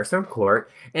retires from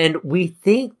court. And we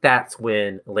think that's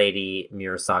when Lady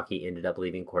Murasaki ended up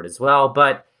leaving court as well.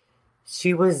 But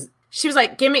she was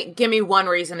like, give me one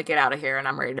reason to get out of here and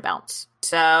I'm ready to bounce.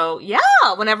 So, yeah,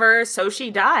 whenever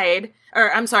Soshi died,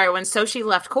 when Soshi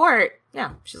left court,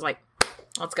 yeah, she's like,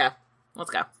 let's go.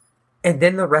 And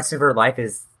then the rest of her life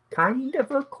is kind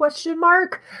of a question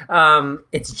mark.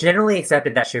 It's generally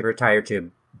accepted that she retired to a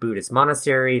Buddhist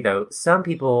monastery, though some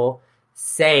people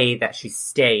say that she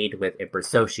stayed with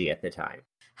Empress Soshi at the time.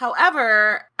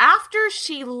 However, after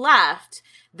she left,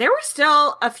 there were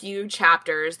still a few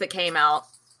chapters that came out.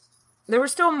 There were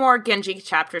still more Genji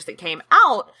chapters that came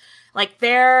out. Like,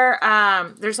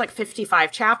 there's like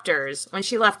 55 chapters. When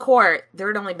she left court, there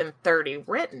had only been 30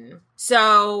 written.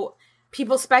 So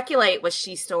people speculate, was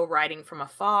she still writing from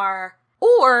afar?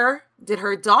 Or did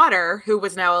her daughter, who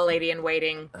was now a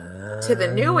lady-in-waiting to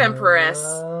the new empress,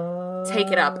 take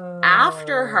it up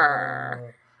after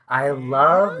her? I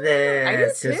love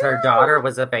this. Because her daughter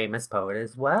was a famous poet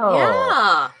as well.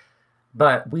 Yeah.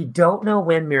 But we don't know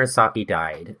when Murasaki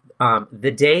died.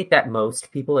 The date that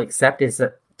most people accept is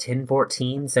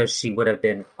 1014, so she would have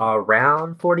been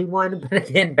around 41. But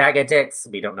again, bag of dicks,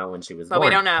 we don't know when she was born. But we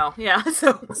don't know, yeah.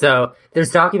 So there's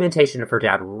documentation of her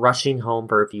dad rushing home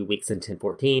for a few weeks in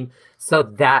 1014. So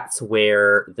that's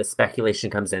where the speculation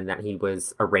comes in that he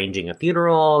was arranging a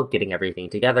funeral, getting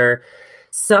everything together.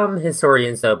 Some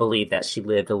historians, though, believe that she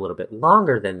lived a little bit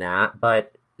longer than that,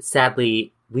 but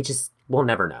sadly, we'll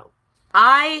never know.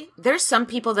 There's some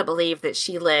people that believe that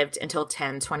she lived until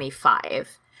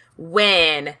 1025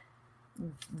 when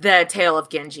the Tale of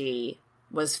Genji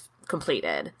was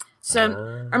completed.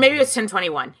 So, or maybe it was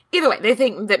 1021. Either way, they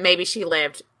think that maybe she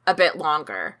lived a bit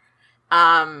longer.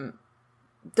 Though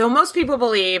most people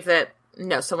believe that,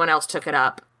 no, someone else took it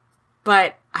up.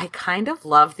 But I kind of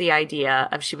love the idea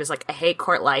of she was like, I hate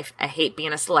court life. I hate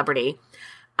being a celebrity.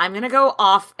 I'm going to go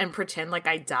off and pretend like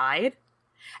I died.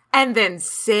 And then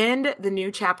send the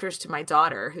new chapters to my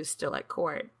daughter, who's still at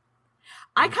court.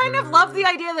 I kind of love the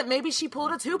idea that maybe she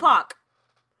pulled a Tupac.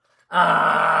 She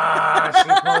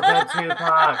pulled a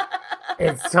Tupac.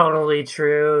 It's totally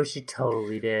true. She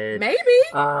totally did. Maybe.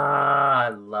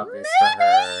 I love this for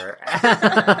her.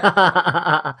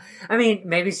 I mean,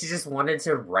 maybe she just wanted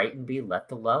to write and be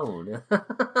left alone.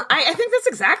 I think that's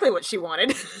exactly what she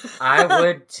wanted. I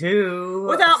would too.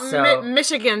 Without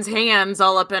Michigan's hands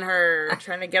all up in her,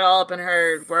 trying to get all up in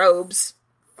her robes.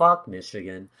 Fuck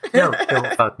Michigan. No,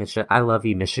 don't fuck Michigan. I love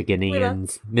you,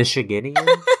 Michiganians.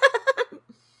 Michiganians?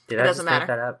 Did It I doesn't just make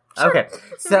matter. that up? Sure. Okay,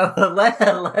 so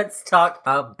let's talk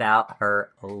about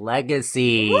her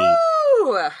legacy.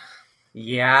 Woo!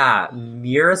 Yeah,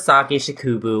 Murasaki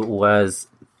Shikubu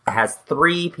has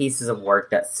 3 pieces of work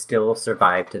that still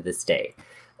survive to this day.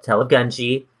 Tale of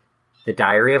Genji, The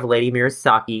Diary of Lady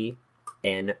Murasaki,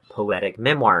 and Poetic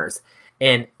Memoirs.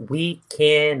 And we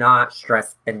cannot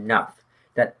stress enough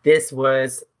that this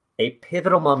was a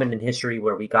pivotal moment in history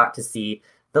where we got to see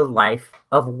the life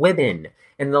of women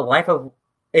and the life of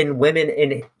women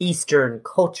in Eastern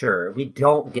culture. We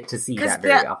don't get to see that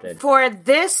very often. For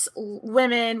this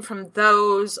women from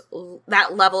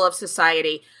that level of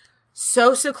society,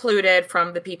 so secluded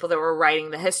from the people that were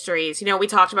writing the histories. You know, we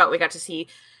talked about we got to see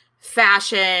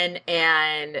fashion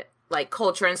and like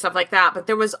culture and stuff like that, but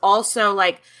there was also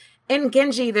like in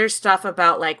Genji, there's stuff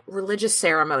about like religious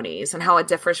ceremonies and how it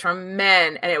differs from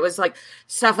men, and it was like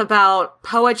stuff about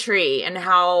poetry and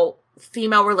how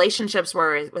female relationships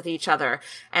were with each other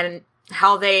and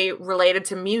how they related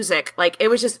to music. Like it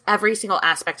was just every single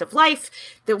aspect of life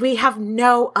that we have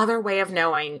no other way of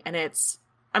knowing. And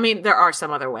I mean, there are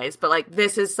some other ways, but like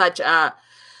this is such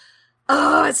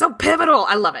it's so pivotal.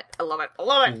 I love it. I love it. I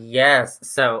love it. Yes.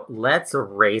 So let's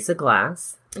raise a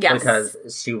glass. Yes. Because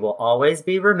she will always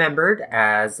be remembered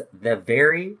as the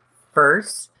very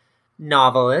first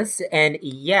novelist. And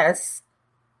yes,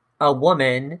 a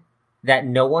woman that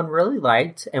no one really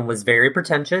liked and was very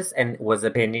pretentious and was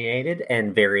opinionated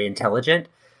and very intelligent.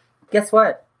 Guess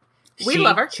what? We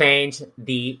love her. She changed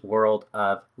the world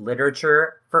of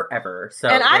literature forever. So,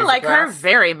 and I like her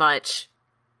very much.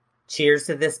 Cheers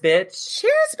to this bitch.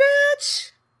 Cheers,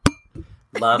 bitch.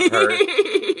 Love her.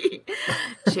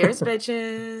 Cheers,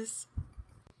 bitches.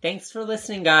 Thanks for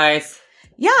listening, guys.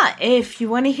 Yeah, if you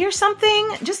want to hear something,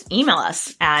 just email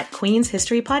us at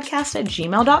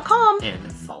queenshistorypodcast@gmail.com.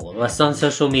 And follow us on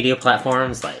social media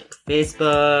platforms like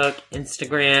Facebook,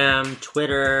 Instagram,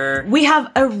 Twitter. We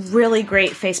have a really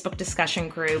great Facebook discussion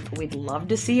group. We'd love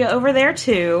to see you over there,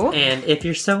 too. And if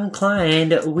you're so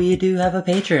inclined, we do have a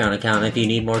Patreon account if you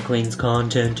need more Queens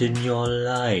content in your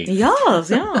life. Yes,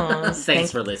 yes.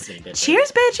 Thanks for listening, bitches.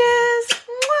 Cheers, bitches.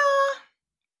 Mwah.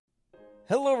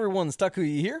 Hello, everyone. It's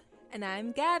Takuya here. And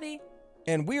I'm Gabby.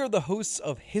 And we are the hosts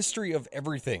of History of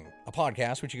Everything, a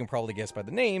podcast which you can probably guess by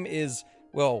the name is,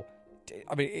 well,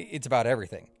 I mean, it's about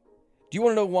everything. Do you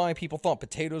want to know why people thought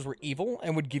potatoes were evil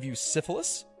and would give you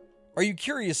syphilis? Are you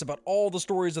curious about all the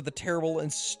stories of the terrible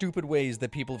and stupid ways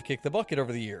that people have kicked the bucket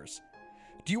over the years?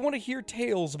 Do you want to hear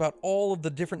tales about all of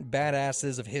the different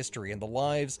badasses of history and the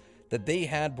lives that they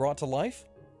had brought to life?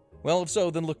 Well, if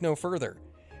so, then look no further.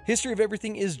 History of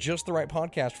Everything is just the right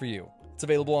podcast for you. It's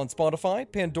available on Spotify,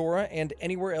 Pandora, and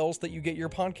anywhere else that you get your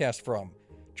podcast from.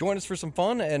 Join us for some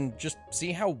fun and just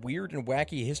see how weird and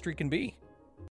wacky history can be.